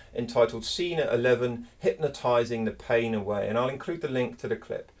clip entitled Scene at 11, Hypnotizing the Pain Away, and I'll include the link to the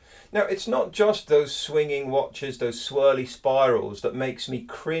clip. Now, it's not just those swinging watches, those swirly spirals that makes me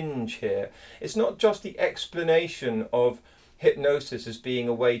cringe here. It's not just the explanation of hypnosis as being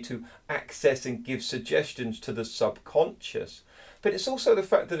a way to access and give suggestions to the subconscious. But it's also the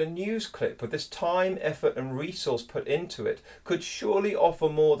fact that a news clip with this time, effort and resource put into it could surely offer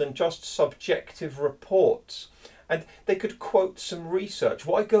more than just subjective reports. And they could quote some research.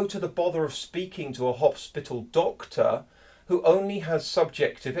 Why go to the bother of speaking to a hospital doctor who only has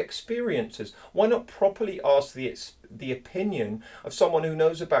subjective experiences? Why not properly ask the opinion of someone who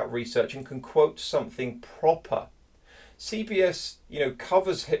knows about research and can quote something proper? CBS,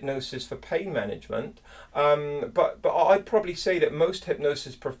 covers hypnosis for pain management, but I'd probably say that most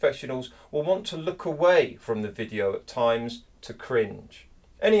hypnosis professionals will want to look away from the video at times to cringe.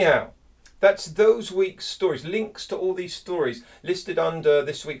 Anyhow, that's those week's stories. Links to all these stories listed under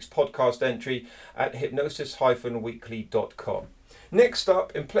this week's podcast entry at hypnosis-weekly.com. Next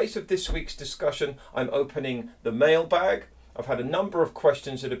up, in place of this week's discussion, I'm opening the mailbag. I've had a number of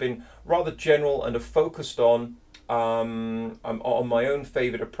questions that have been rather general and are focused on my own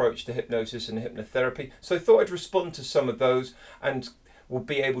favourite approach to hypnosis and hypnotherapy. So I thought I'd respond to some of those and will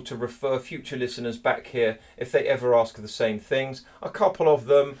be able to refer future listeners back here if they ever ask the same things. A couple of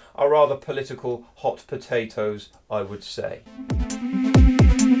them are rather political hot potatoes, I would say.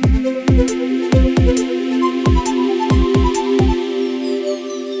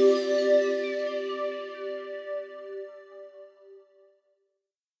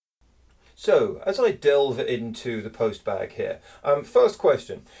 So, as I delve into the post bag here, first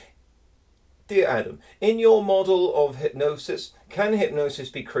question. Dear Adam, in your model of hypnosis, can hypnosis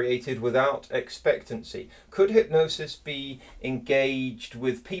be created without expectancy? Could hypnosis be engaged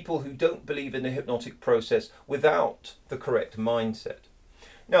with people who don't believe in the hypnotic process without the correct mindset?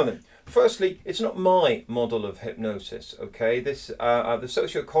 Now then, firstly, it's not my model of hypnosis, okay? The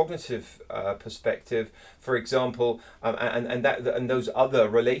socio-cognitive perspective, for example, and those other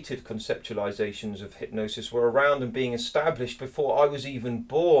related conceptualizations of hypnosis were around and being established before I was even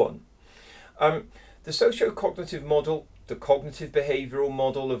born. The socio-cognitive model, the cognitive behavioral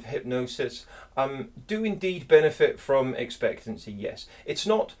model of hypnosis, do indeed benefit from expectancy, yes. It's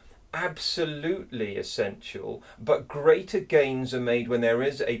not absolutely essential, but greater gains are made when there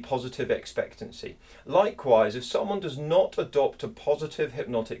is a positive expectancy. Likewise, if someone does not adopt a positive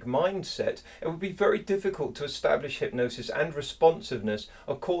hypnotic mindset, it would be very difficult to establish hypnosis and responsiveness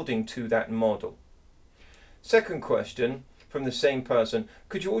according to that model. Second question, from the same person,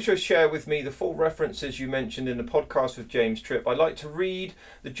 could you also share with me the full references you mentioned in the podcast with James Tripp? I like to read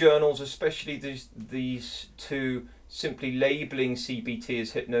the journals, especially these two. Simply labelling CBT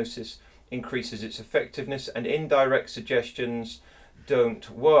as hypnosis increases its effectiveness and indirect suggestions don't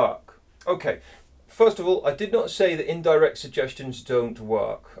work. Okay, first of all, I did not say that indirect suggestions don't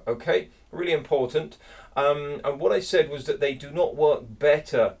work, okay? Really important. And what I said was that they do not work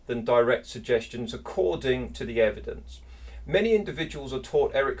better than direct suggestions according to the evidence. Many individuals are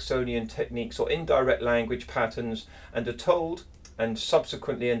taught Ericksonian techniques or indirect language patterns and are told and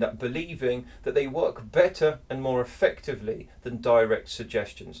subsequently end up believing that they work better and more effectively than direct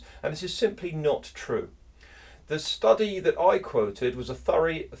suggestions. And this is simply not true. The study that I quoted was a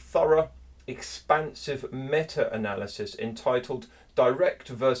thorough, expansive meta-analysis entitled Direct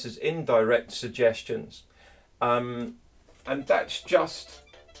versus Indirect Suggestions. And that's just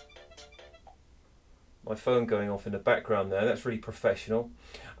my phone going off in the background there. That's really professional.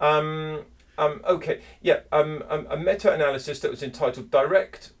 A meta-analysis that was entitled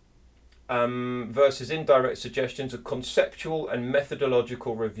Direct versus Indirect Suggestions, a Conceptual and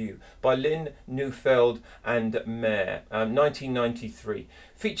Methodological Review by Lynn Neufeld and Mayer, 1993.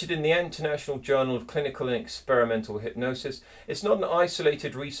 Featured in the International Journal of Clinical and Experimental Hypnosis. It's not an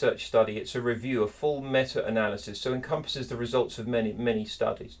isolated research study, it's a review, a full meta-analysis, so encompasses the results of many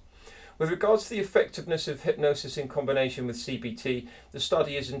studies. With regards to the effectiveness of hypnosis in combination with CBT, the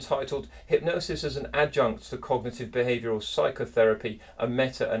study is entitled Hypnosis as an Adjunct to Cognitive Behavioral Psychotherapy, a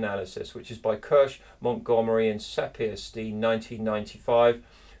Meta-Analysis, which is by Kirsch, Montgomery and Sapirstein, 1995,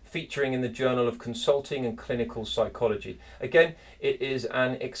 featuring in the Journal of Consulting and Clinical Psychology. Again, it is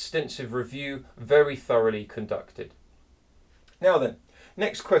an extensive review, very thoroughly conducted. Now then,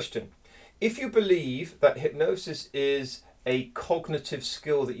 next question. If you believe that hypnosis is a cognitive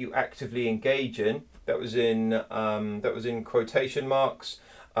skill that you actively engage in, that was in quotation marks,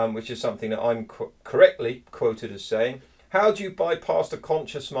 which is something that I'm correctly quoted as saying, how do you bypass the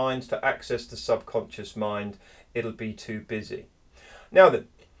conscious mind to access the subconscious mind? It'll be too busy. Now then,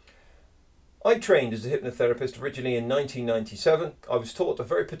 I trained as a hypnotherapist originally in 1997. I was taught a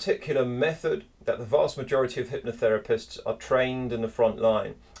very particular method that the vast majority of hypnotherapists are trained in the front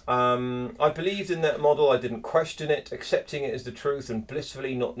line. I believed in that model. I didn't question it, accepting it as the truth and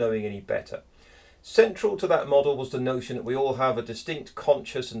blissfully not knowing any better. Central to that model was the notion that we all have a distinct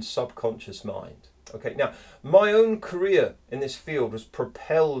conscious and subconscious mind. Okay, now my own career in this field was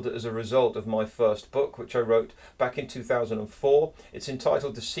propelled as a result of my first book, which I wrote back in 2004. It's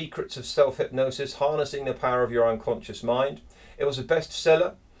entitled The Secrets of Self-Hypnosis, Harnessing the Power of Your Unconscious Mind. It was a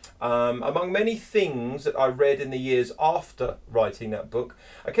bestseller. Among many things that I read in the years after writing that book,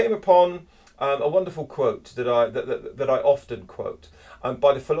 I came upon a wonderful quote that I often quote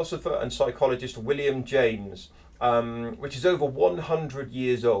by the philosopher and psychologist William James, which is over 100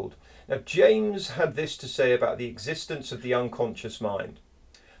 years old. Now, James had this to say about the existence of the unconscious mind.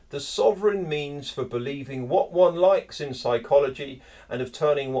 The sovereign means for believing what one likes in psychology and of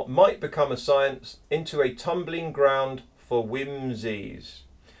turning what might become a science into a tumbling ground for whimsies.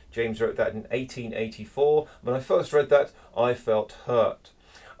 James wrote that in 1884. When I first read that, I felt hurt.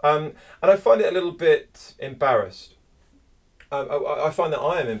 And I find it a little bit embarrassed. I find that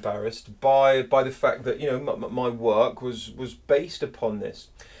I am embarrassed by the fact that my work was based upon this.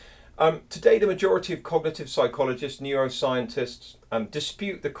 Today, the majority of cognitive psychologists, neuroscientists,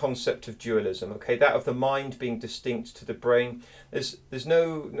 dispute the concept of dualism. Okay, that of the mind being distinct to the brain. There's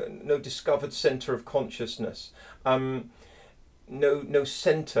no discovered center of consciousness. No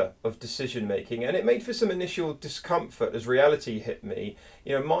center of decision making, and it made for some initial discomfort as reality hit me.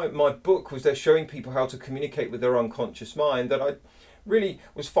 My book was there showing people how to communicate with their unconscious mind, that I really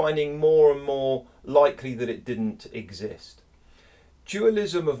was finding more and more likely that it didn't exist.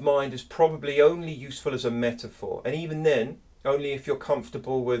 Dualism of mind is probably only useful as a metaphor, and even then, only if you're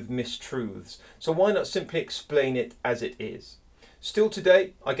comfortable with mistruths. So why not simply explain it as it is? Still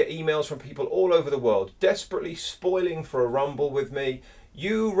today, I get emails from people all over the world, desperately spoiling for a rumble with me.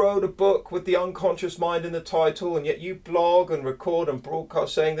 You wrote a book with the unconscious mind in the title, and yet you blog and record and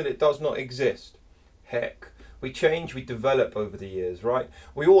broadcast saying that it does not exist. Heck, we change, we develop over the years, right?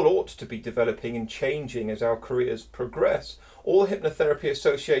 We all ought to be developing and changing as our careers progress. All hypnotherapy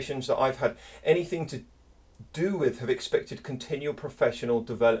associations that I've had anything to do with have expected continual professional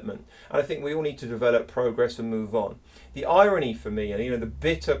development, and I think we all need to develop, progress and move on. The irony for me, and the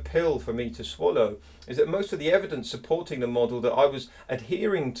bitter pill for me to swallow, is that most of the evidence supporting the model that I was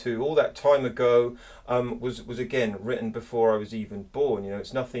adhering to all that time ago was again written before I was even born.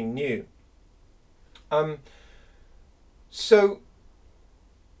 It's nothing new. I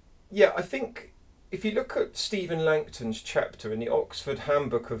think if you look at Stephen Langton's chapter in the Oxford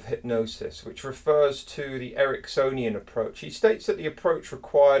Handbook of Hypnosis, which refers to the Ericksonian approach, he states that the approach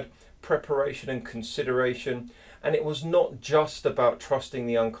required preparation and consideration, and it was not just about trusting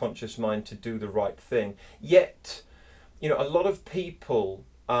the unconscious mind to do the right thing. Yet, a lot of people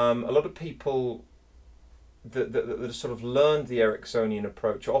that sort of learned the Ericksonian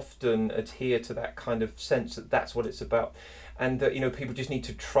approach often adhere to that kind of sense that that's what it's about. And that people just need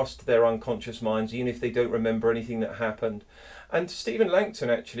to trust their unconscious minds, even if they don't remember anything that happened. And Stephen Langton,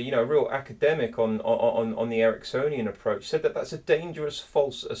 actually, a real academic on the Ericksonian approach, said that that's a dangerous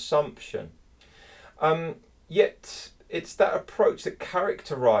false assumption. Yet it's that approach that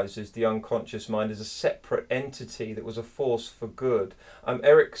characterizes the unconscious mind as a separate entity that was a force for good.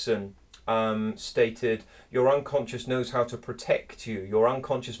 Erickson stated, your unconscious knows how to protect you. Your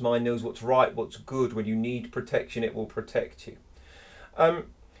unconscious mind knows what's right, what's good. When you need protection, it will protect you.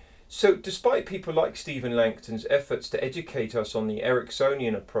 So despite people like Stephen Langton's efforts to educate us on the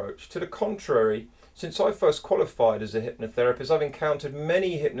Ericksonian approach, to the contrary, since I first qualified as a hypnotherapist, I've encountered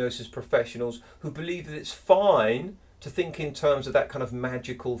many hypnosis professionals who believe that it's fine to think in terms of that kind of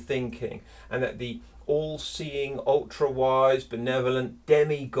magical thinking, and that the all-seeing, ultra-wise, benevolent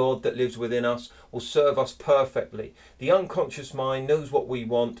demigod that lives within us will serve us perfectly. The unconscious mind knows what we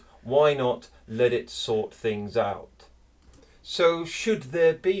want. Why not let it sort things out? So should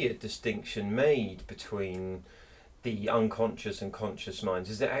there be a distinction made between the unconscious and conscious minds?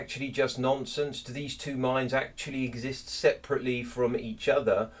 Is it actually just nonsense? Do these two minds actually exist separately from each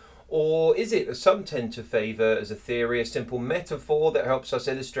other? Or is it, as some tend to favour as a theory, a simple metaphor that helps us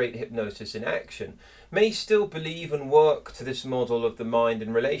illustrate hypnosis in action? Many still believe and work to this model of the mind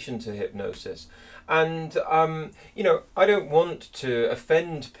in relation to hypnosis. And, I don't want to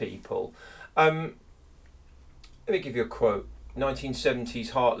offend people. Let me give you a quote.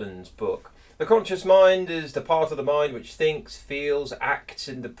 1970s Heartland's book. The conscious mind is the part of the mind which thinks, feels, acts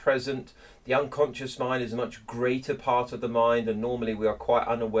in the present. The unconscious mind is a much greater part of the mind, and normally we are quite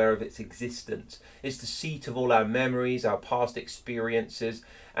unaware of its existence. It's the seat of all our memories, our past experiences,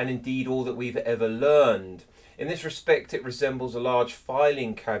 and indeed all that we've ever learned. In this respect, it resembles a large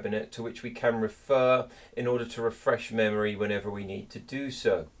filing cabinet to which we can refer in order to refresh memory whenever we need to do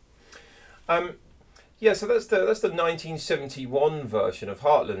so. So that's the 1971 version of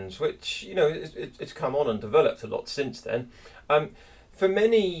Heartland's, which it's come on and developed a lot since then. For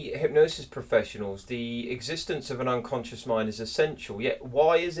many hypnosis professionals, the existence of an unconscious mind is essential. Yet,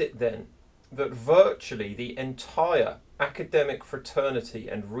 why is it then that virtually the entire academic fraternity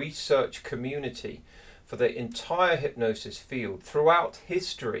and research community for the entire hypnosis field throughout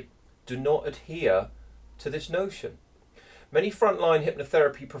history do not adhere to this notion? Many frontline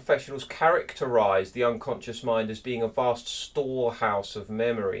hypnotherapy professionals characterize the unconscious mind as being a vast storehouse of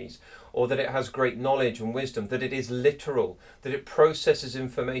memories, or that it has great knowledge and wisdom, that it is literal, that it processes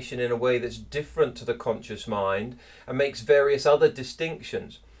information in a way that's different to the conscious mind and makes various other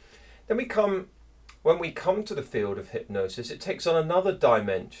distinctions. Then when we come to the field of hypnosis, it takes on another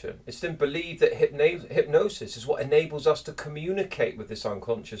dimension. It's then believed that hypnosis is what enables us to communicate with this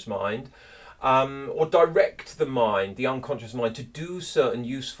unconscious mind, or direct the mind, the unconscious mind, to do certain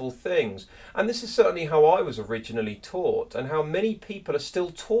useful things. And this is certainly how I was originally taught, and how many people are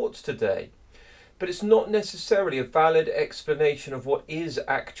still taught today. But it's not necessarily a valid explanation of what is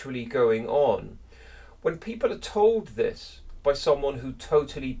actually going on. When people are told this by someone who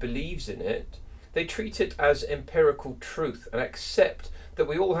totally believes in it, they treat it as empirical truth and accept that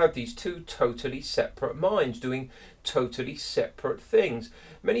we all have these two totally separate minds doing totally separate things.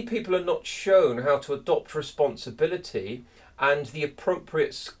 Many people are not shown how to adopt responsibility and the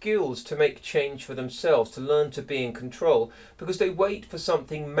appropriate skills to make change for themselves, to learn to be in control, because they wait for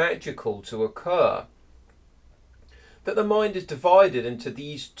something magical to occur. That the mind is divided into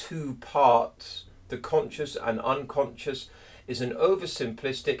these two parts, the conscious and unconscious, is an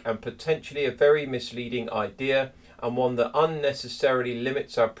oversimplistic and potentially a very misleading idea, and one that unnecessarily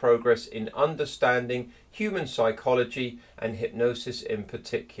limits our progress in understanding human psychology and hypnosis in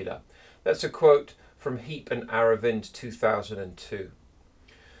particular. That's a quote from Heap and Aravind, 2002.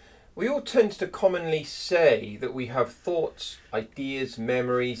 We all tend to commonly say that we have thoughts, ideas,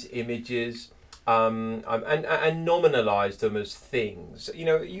 memories, images, and nominalise them as things.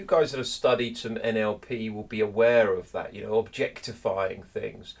 You guys that have studied some NLP will be aware of that, objectifying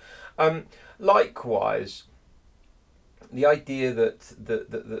things. Likewise, the idea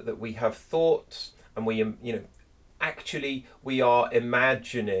that we have thoughts and we are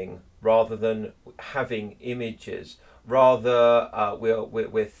imagining rather than having images, rather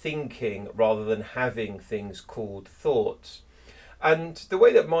we're thinking rather than having things called thoughts. And the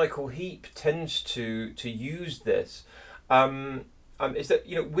way that Michael Heap tends to use this is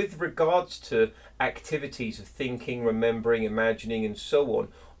that with regards to activities of thinking, remembering, imagining, and so on,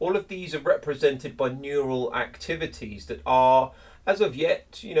 all of these are represented by neural activities that are, as of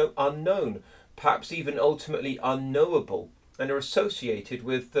yet, unknown, perhaps even ultimately unknowable, and are associated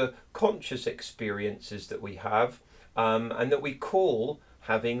with the conscious experiences that we have, and that we call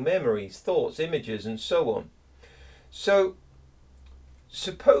having memories, thoughts, images, and so on. So,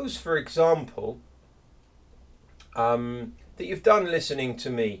 suppose, for example, that you've done listening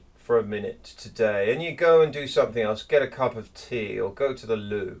to me for a minute today, and you go and do something else, get a cup of tea or go to the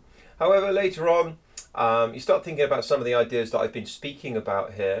loo. However, later on, you start thinking about some of the ideas that I've been speaking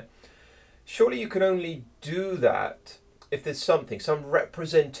about here. Surely you can only do that if there's some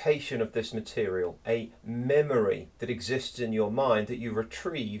representation of this material, a memory that exists in your mind that you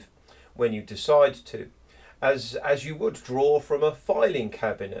retrieve when you decide to, as you would draw from a filing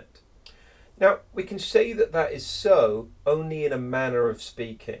cabinet. Now, we can say that is so only in a manner of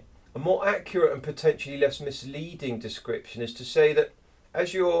speaking. A more accurate and potentially less misleading description is to say that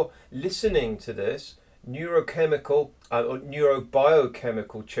as you're listening to this, neurochemical or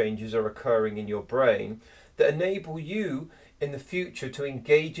neurobiochemical changes are occurring in your brain that enable you in the future to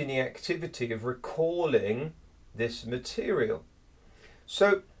engage in the activity of recalling this material.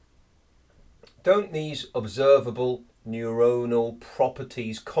 So, don't these observable neuronal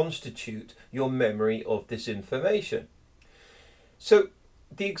properties constitute your memory of this information? So,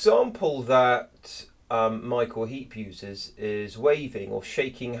 the example that Michael Heap uses is waving or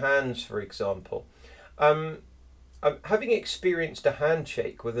shaking hands, for example. Having experienced a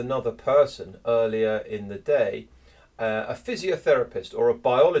handshake with another person earlier in the day, a physiotherapist or a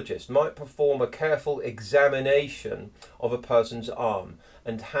biologist might perform a careful examination of a person's arm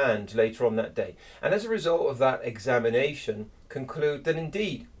and hand later on that day, and as a result of that examination conclude that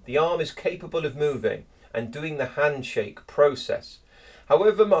indeed The arm is capable of moving and doing the handshake process.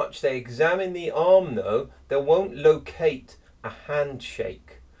 However much they examine the arm, though, they won't locate a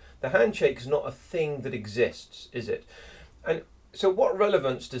handshake. The handshake is not a thing that exists, is it? And so what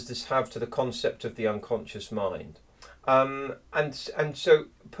relevance does this have to the concept of the unconscious mind? And so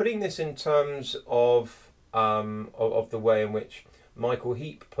putting this in terms of the way in which Michael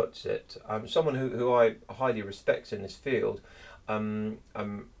Heap puts it, someone who I highly respect in this field,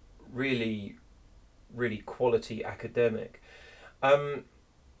 really, really quality academic.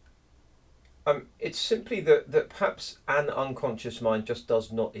 It's simply that perhaps an unconscious mind just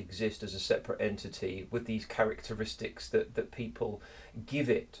does not exist as a separate entity with these characteristics that people give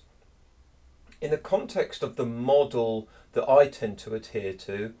it. In the context of the model that I tend to adhere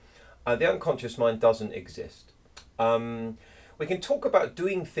to, the unconscious mind doesn't exist. We can talk about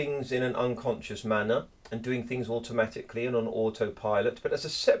doing things in an unconscious manner and doing things automatically and on autopilot, but as a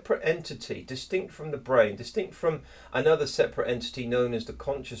separate entity, distinct from the brain, distinct from another separate entity known as the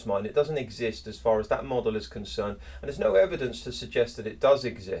conscious mind, it doesn't exist as far as that model is concerned, and there's no evidence to suggest that it does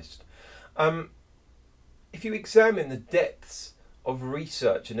exist. If you examine the depths of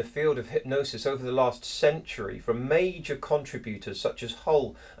research in the field of hypnosis over the last century from major contributors such as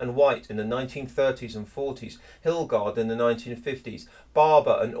Hull and White in the 1930s and 40s, Hilgard in the 1950s,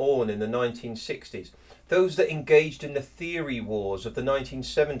 Barber and Orne in the 1960s, those that engaged in the theory wars of the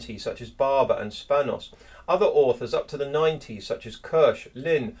 1970s such as Barber and Spanos, other authors up to the 90s such as Kirsch,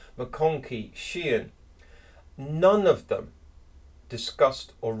 Lin, McConkie, Sheehan, none of them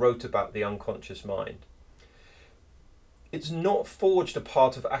discussed or wrote about the unconscious mind. It's not forged a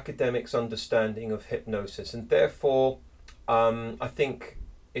part of academics' understanding of hypnosis, and therefore I think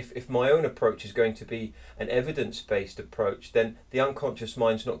if my own approach is going to be an evidence-based approach, then the unconscious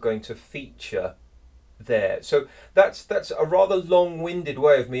mind's not going to feature there. So that's a rather long-winded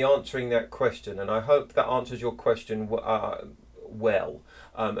way of me answering that question, and I hope that answers your question well,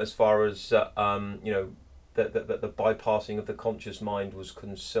 as far as the bypassing of the conscious mind was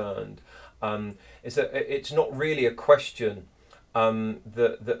concerned. Is that it's not really a question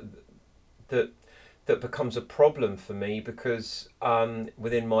that becomes a problem for me, because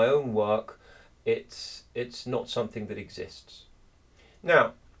within my own work it's not something that exists.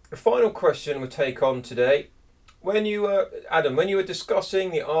 Now, the final question we'll take on today. When you Adam, when you were discussing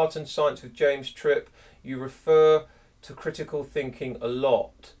the art and science with James Tripp, you refer to critical thinking a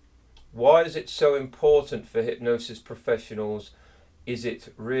lot. Why is it so important for hypnosis professionals? Is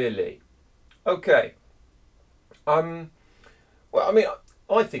it really? Okay. Well, I mean,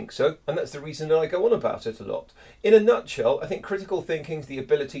 I think so, and that's the reason that I go on about it a lot. In a nutshell, I think critical thinking is the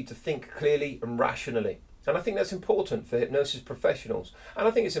ability to think clearly and rationally. And I think that's important for hypnosis professionals, and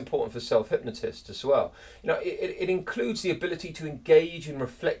I think it's important for self-hypnotists as well. It includes the ability to engage in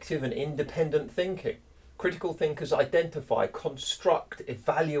reflective and independent thinking. Critical thinkers identify, construct,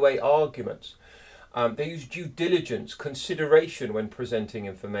 evaluate arguments. They use due diligence, consideration when presenting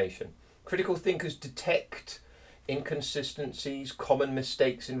information. Critical thinkers detect inconsistencies, common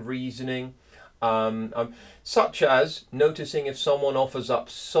mistakes in reasoning, such as noticing if someone offers up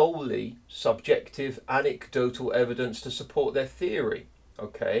solely subjective, anecdotal evidence to support their theory.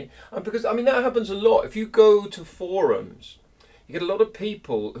 Okay, because that happens a lot. If you go to forums, you get a lot of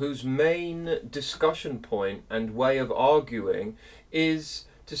people whose main discussion point and way of arguing is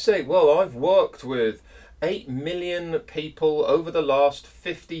to say, well, I've worked with 8 million people over the last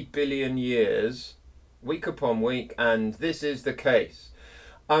 50 billion years, week upon week, and this is the case.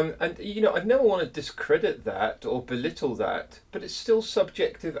 I'd never want to discredit that or belittle that, but it's still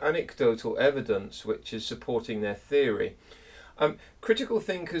subjective anecdotal evidence which is supporting their theory. Critical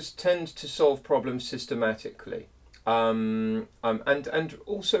thinkers tend to solve problems systematically, and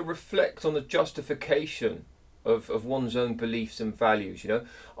also reflect on the justification of one's own beliefs and values,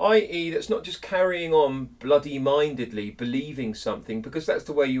 i.e. that's not just carrying on bloody-mindedly believing something because that's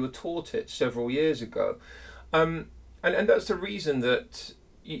the way you were taught it several years ago. And that's the reason that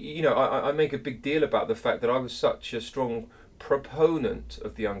I make a big deal about the fact that I was such a strong proponent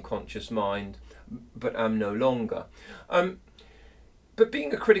of the unconscious mind, but am no longer. But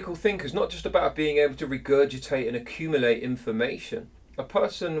being a critical thinker is not just about being able to regurgitate and accumulate information. A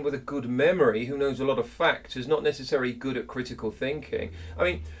person with a good memory who knows a lot of facts is not necessarily good at critical thinking.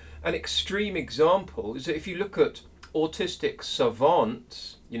 An extreme example is that if you look at autistic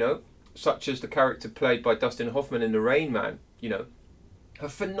savants, such as the character played by Dustin Hoffman in The Rain Man,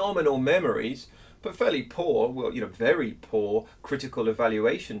 have phenomenal memories, but fairly poor, very poor critical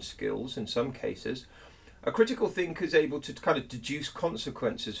evaluation skills in some cases. A critical thinker is able to kind of deduce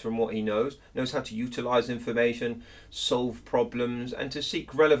consequences from what he knows how to utilize information, solve problems, and to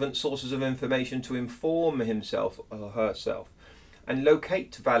seek relevant sources of information to inform himself or herself and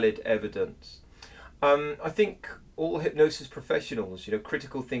locate valid evidence. I think all hypnosis professionals,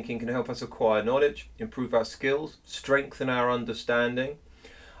 critical thinking can help us acquire knowledge, improve our skills, strengthen our understanding.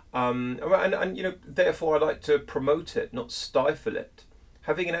 Therefore I like to promote it, not stifle it.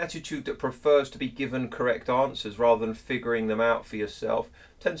 Having an attitude that prefers to be given correct answers rather than figuring them out for yourself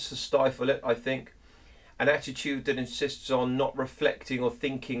tends to stifle it, I think. An attitude that insists on not reflecting or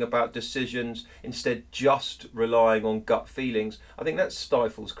thinking about decisions, instead just relying on gut feelings, I think that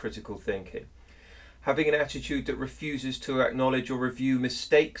stifles critical thinking. Having an attitude that refuses to acknowledge or review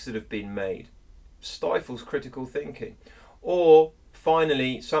mistakes that have been made stifles critical thinking. Or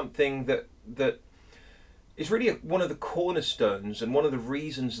finally, something that is really one of the cornerstones and one of the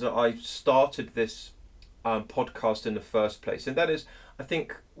reasons that I started this podcast in the first place. And that is, I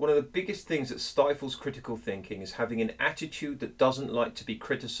think, one of the biggest things that stifles critical thinking is having an attitude that doesn't like to be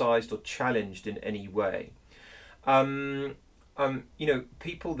criticised or challenged in any way.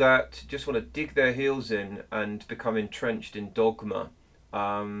 People that just want to dig their heels in and become entrenched in dogma.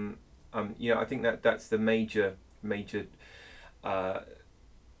 I think that's the major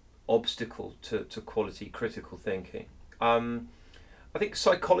obstacle to quality critical thinking. I think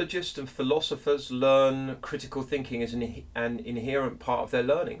psychologists and philosophers learn critical thinking as an inherent part of their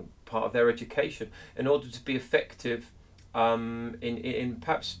learning, part of their education, in order to be effective in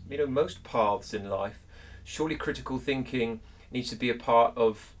perhaps most paths in life. Surely critical thinking needs to be a part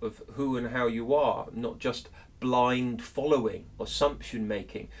of who and how you are, not just blind following, assumption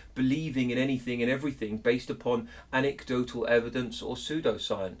making, believing in anything and everything based upon anecdotal evidence or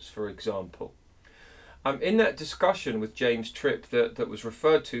pseudoscience, for example. In that discussion with James Tripp that was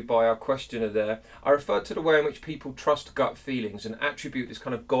referred to by our questioner there, I referred to the way in which people trust gut feelings and attribute this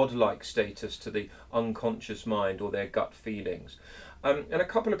kind of godlike status to the unconscious mind or their gut feelings. And a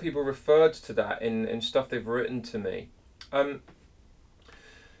couple of people referred to that in stuff they've written to me.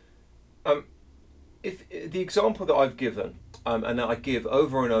 If the example that I've given, and that I give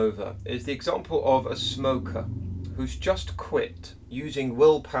over and over, is the example of a smoker who's just quit using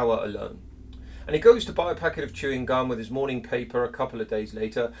willpower alone. And he goes to buy a packet of chewing gum with his morning paper a couple of days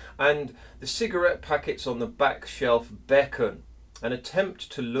later, and the cigarette packets on the back shelf beckon, an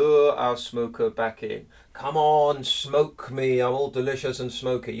attempt to lure our smoker back in. Come on, smoke me, I'm all delicious and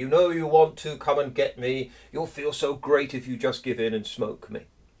smoky. You know you want to, come and get me. You'll feel so great if you just give in and smoke me.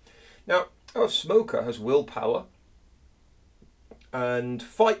 Now, our smoker has willpower and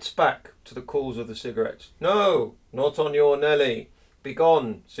fights back to the calls of the cigarettes. No, not on your Nelly.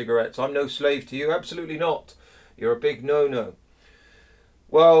 Begone, cigarettes. I'm no slave to you. Absolutely not. You're a big no-no.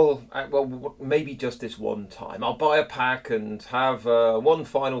 Well, maybe just this one time. I'll buy a pack and have one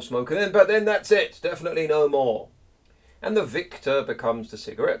final smoke, but then that's it. Definitely no more. And the victor becomes the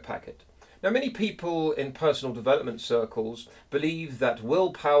cigarette packet. Now, many people in personal development circles believe that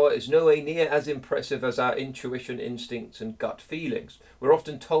willpower is nowhere near as impressive as our intuition, instincts, and gut feelings. We're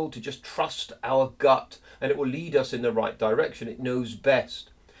often told to just trust our gut and it will lead us in the right direction. It knows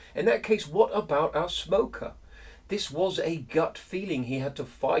best. In that case, what about our smoker? This was a gut feeling he had to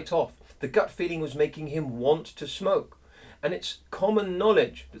fight off. The gut feeling was making him want to smoke. And it's common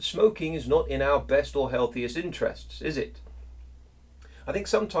knowledge that smoking is not in our best or healthiest interests, is it? I think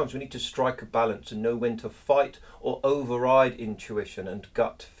sometimes we need to strike a balance and know when to fight or override intuition and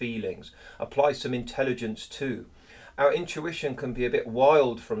gut feelings. Apply some intelligence too. Our intuition can be a bit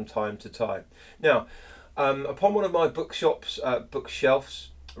wild from time to time. Now, upon one of my bookshelves,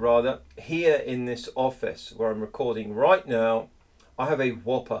 here in this office where I'm recording right now, I have a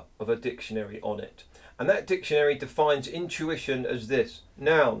whopper of a dictionary on it. And that dictionary defines intuition as this.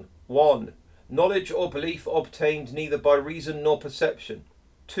 Noun, 1. Knowledge or belief obtained neither by reason nor perception.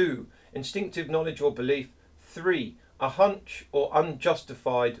 2. Instinctive knowledge or belief. 3. A hunch or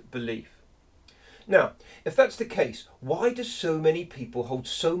unjustified belief. Now, if that's the case, why do so many people hold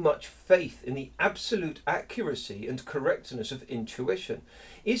so much faith in the absolute accuracy and correctness of intuition?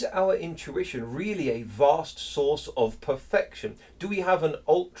 Is our intuition really a vast source of perfection? Do we have an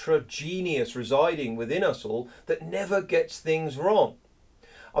ultra genius residing within us all that never gets things wrong?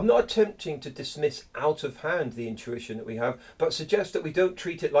 I'm not attempting to dismiss out of hand the intuition that we have, but suggest that we don't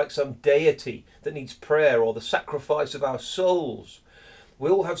treat it like some deity that needs prayer or the sacrifice of our souls. We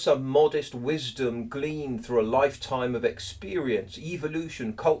all have some modest wisdom gleaned through a lifetime of experience,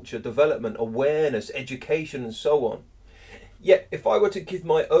 evolution, culture, development, awareness, education, and so on. Yet, if I were to give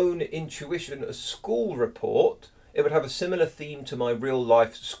my own intuition a school report, it would have a similar theme to my real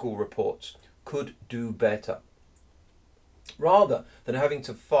life school reports. could do better. Rather than having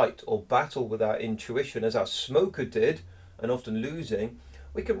to fight or battle with our intuition as our smoker did, and often losing,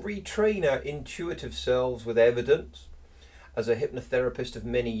 we can retrain our intuitive selves with evidence. As a hypnotherapist of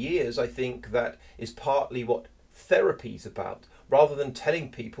many years, I think that is partly what therapy is about. Rather than telling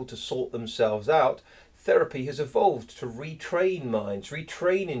people to sort themselves out, therapy has evolved to retrain minds,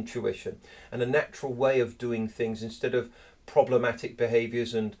 retrain intuition, and a natural way of doing things instead of problematic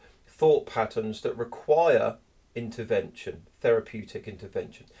behaviours and thought patterns that require intervention, therapeutic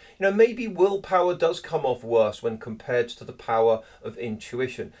intervention. Maybe willpower does come off worse when compared to the power of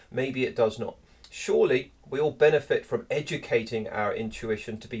intuition. Maybe it does not. Surely we all benefit from educating our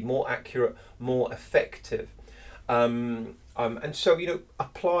intuition to be more accurate, more effective. And so,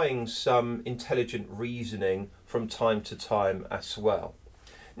 applying some intelligent reasoning from time to time as well.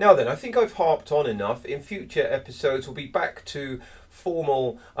 Now then, I think I've harped on enough. In future episodes, we'll be back to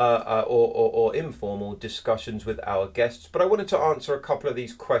formal or informal discussions with our guests, but I wanted to answer a couple of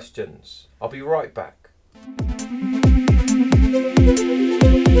these questions. I'll be right back.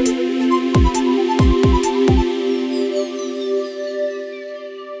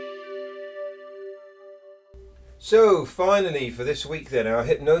 So finally for this week then, our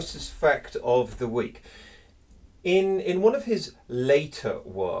hypnosis fact of the week. In one of his later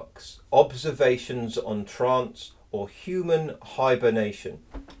works, Observations on Trance or Human Hibernation,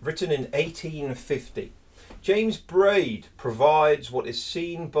 written in 1850, James Braid provides what is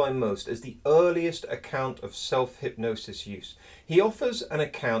seen by most as the earliest account of self-hypnosis use. He offers an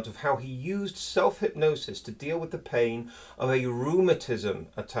account of how he used self-hypnosis to deal with the pain of a rheumatism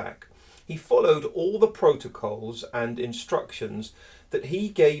attack. He followed all the protocols and instructions that he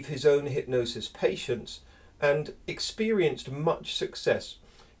gave his own hypnosis patients and experienced much success.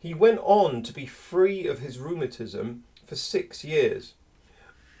 He went on to be free of his rheumatism for 6 years.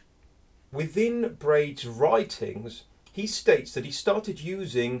 Within Braid's writings, he states that he started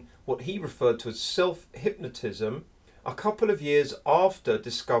using what he referred to as self-hypnotism a couple of years after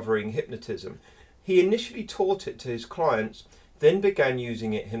discovering hypnotism. He initially taught it to his clients, then began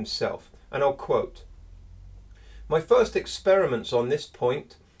using it himself. And I'll quote, "My first experiments on this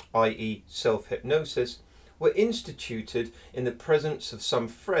point, i.e. self-hypnosis, were instituted in the presence of some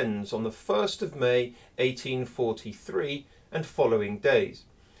friends on the 1st of May 1843 and following days.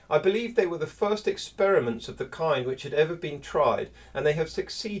 I believe they were the first experiments of the kind which had ever been tried, and they have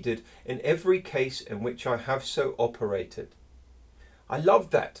succeeded in every case in which I have so operated." I love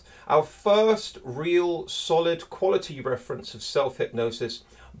that. Our first real solid quality reference of self-hypnosis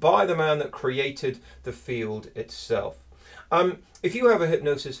by the man that created the field itself. If you have a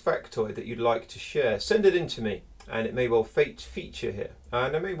hypnosis factoid that you'd like to share, send it in to me, and it may well feature here.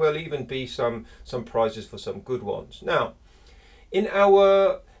 And there may well even be some prizes for some good ones. Now, in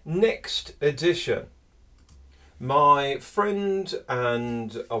our next edition, my friend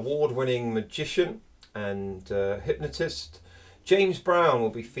and award-winning magician and hypnotist, James Brown, will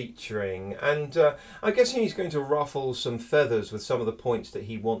be featuring, and I'm guessing he's going to ruffle some feathers with some of the points that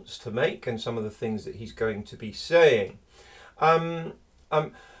he wants to make and some of the things that he's going to be saying. I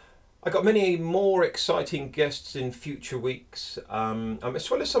got many more exciting guests in future weeks,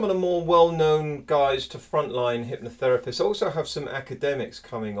 as well as some of the more well-known guys to frontline hypnotherapists. I also have some academics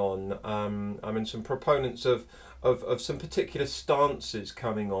coming on, and some proponents of some particular stances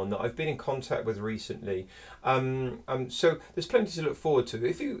coming on that I've been in contact with recently. So there's plenty to look forward to.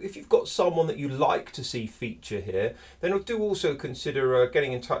 If you've got someone that you'd like to see feature here, then do also consider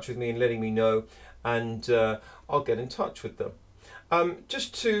getting in touch with me and letting me know, and I'll get in touch with them.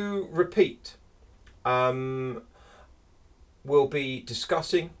 Just to repeat, we'll be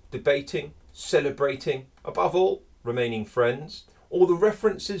discussing, debating, celebrating, above all, remaining friends. All the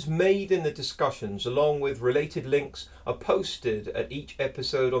references made in the discussions, along with related links, are posted at each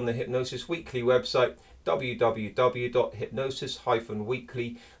episode on the Hypnosis Weekly website,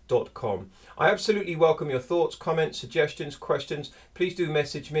 www.hypnosis-weekly.com. I absolutely welcome your thoughts, comments, suggestions, questions. Please do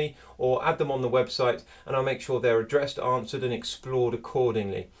message me or add them on the website, and I'll make sure they're addressed, answered, and explored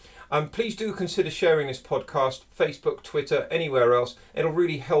accordingly. Please do consider sharing this podcast, Facebook, Twitter, anywhere else. It'll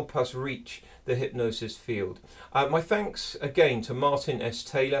really help us reach the hypnosis field. My thanks again to Martin S.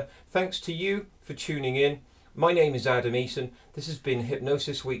 Taylor. Thanks to you for tuning in. My name is Adam Eason. This has been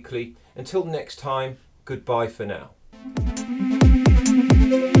Hypnosis Weekly. Until next time, goodbye for now.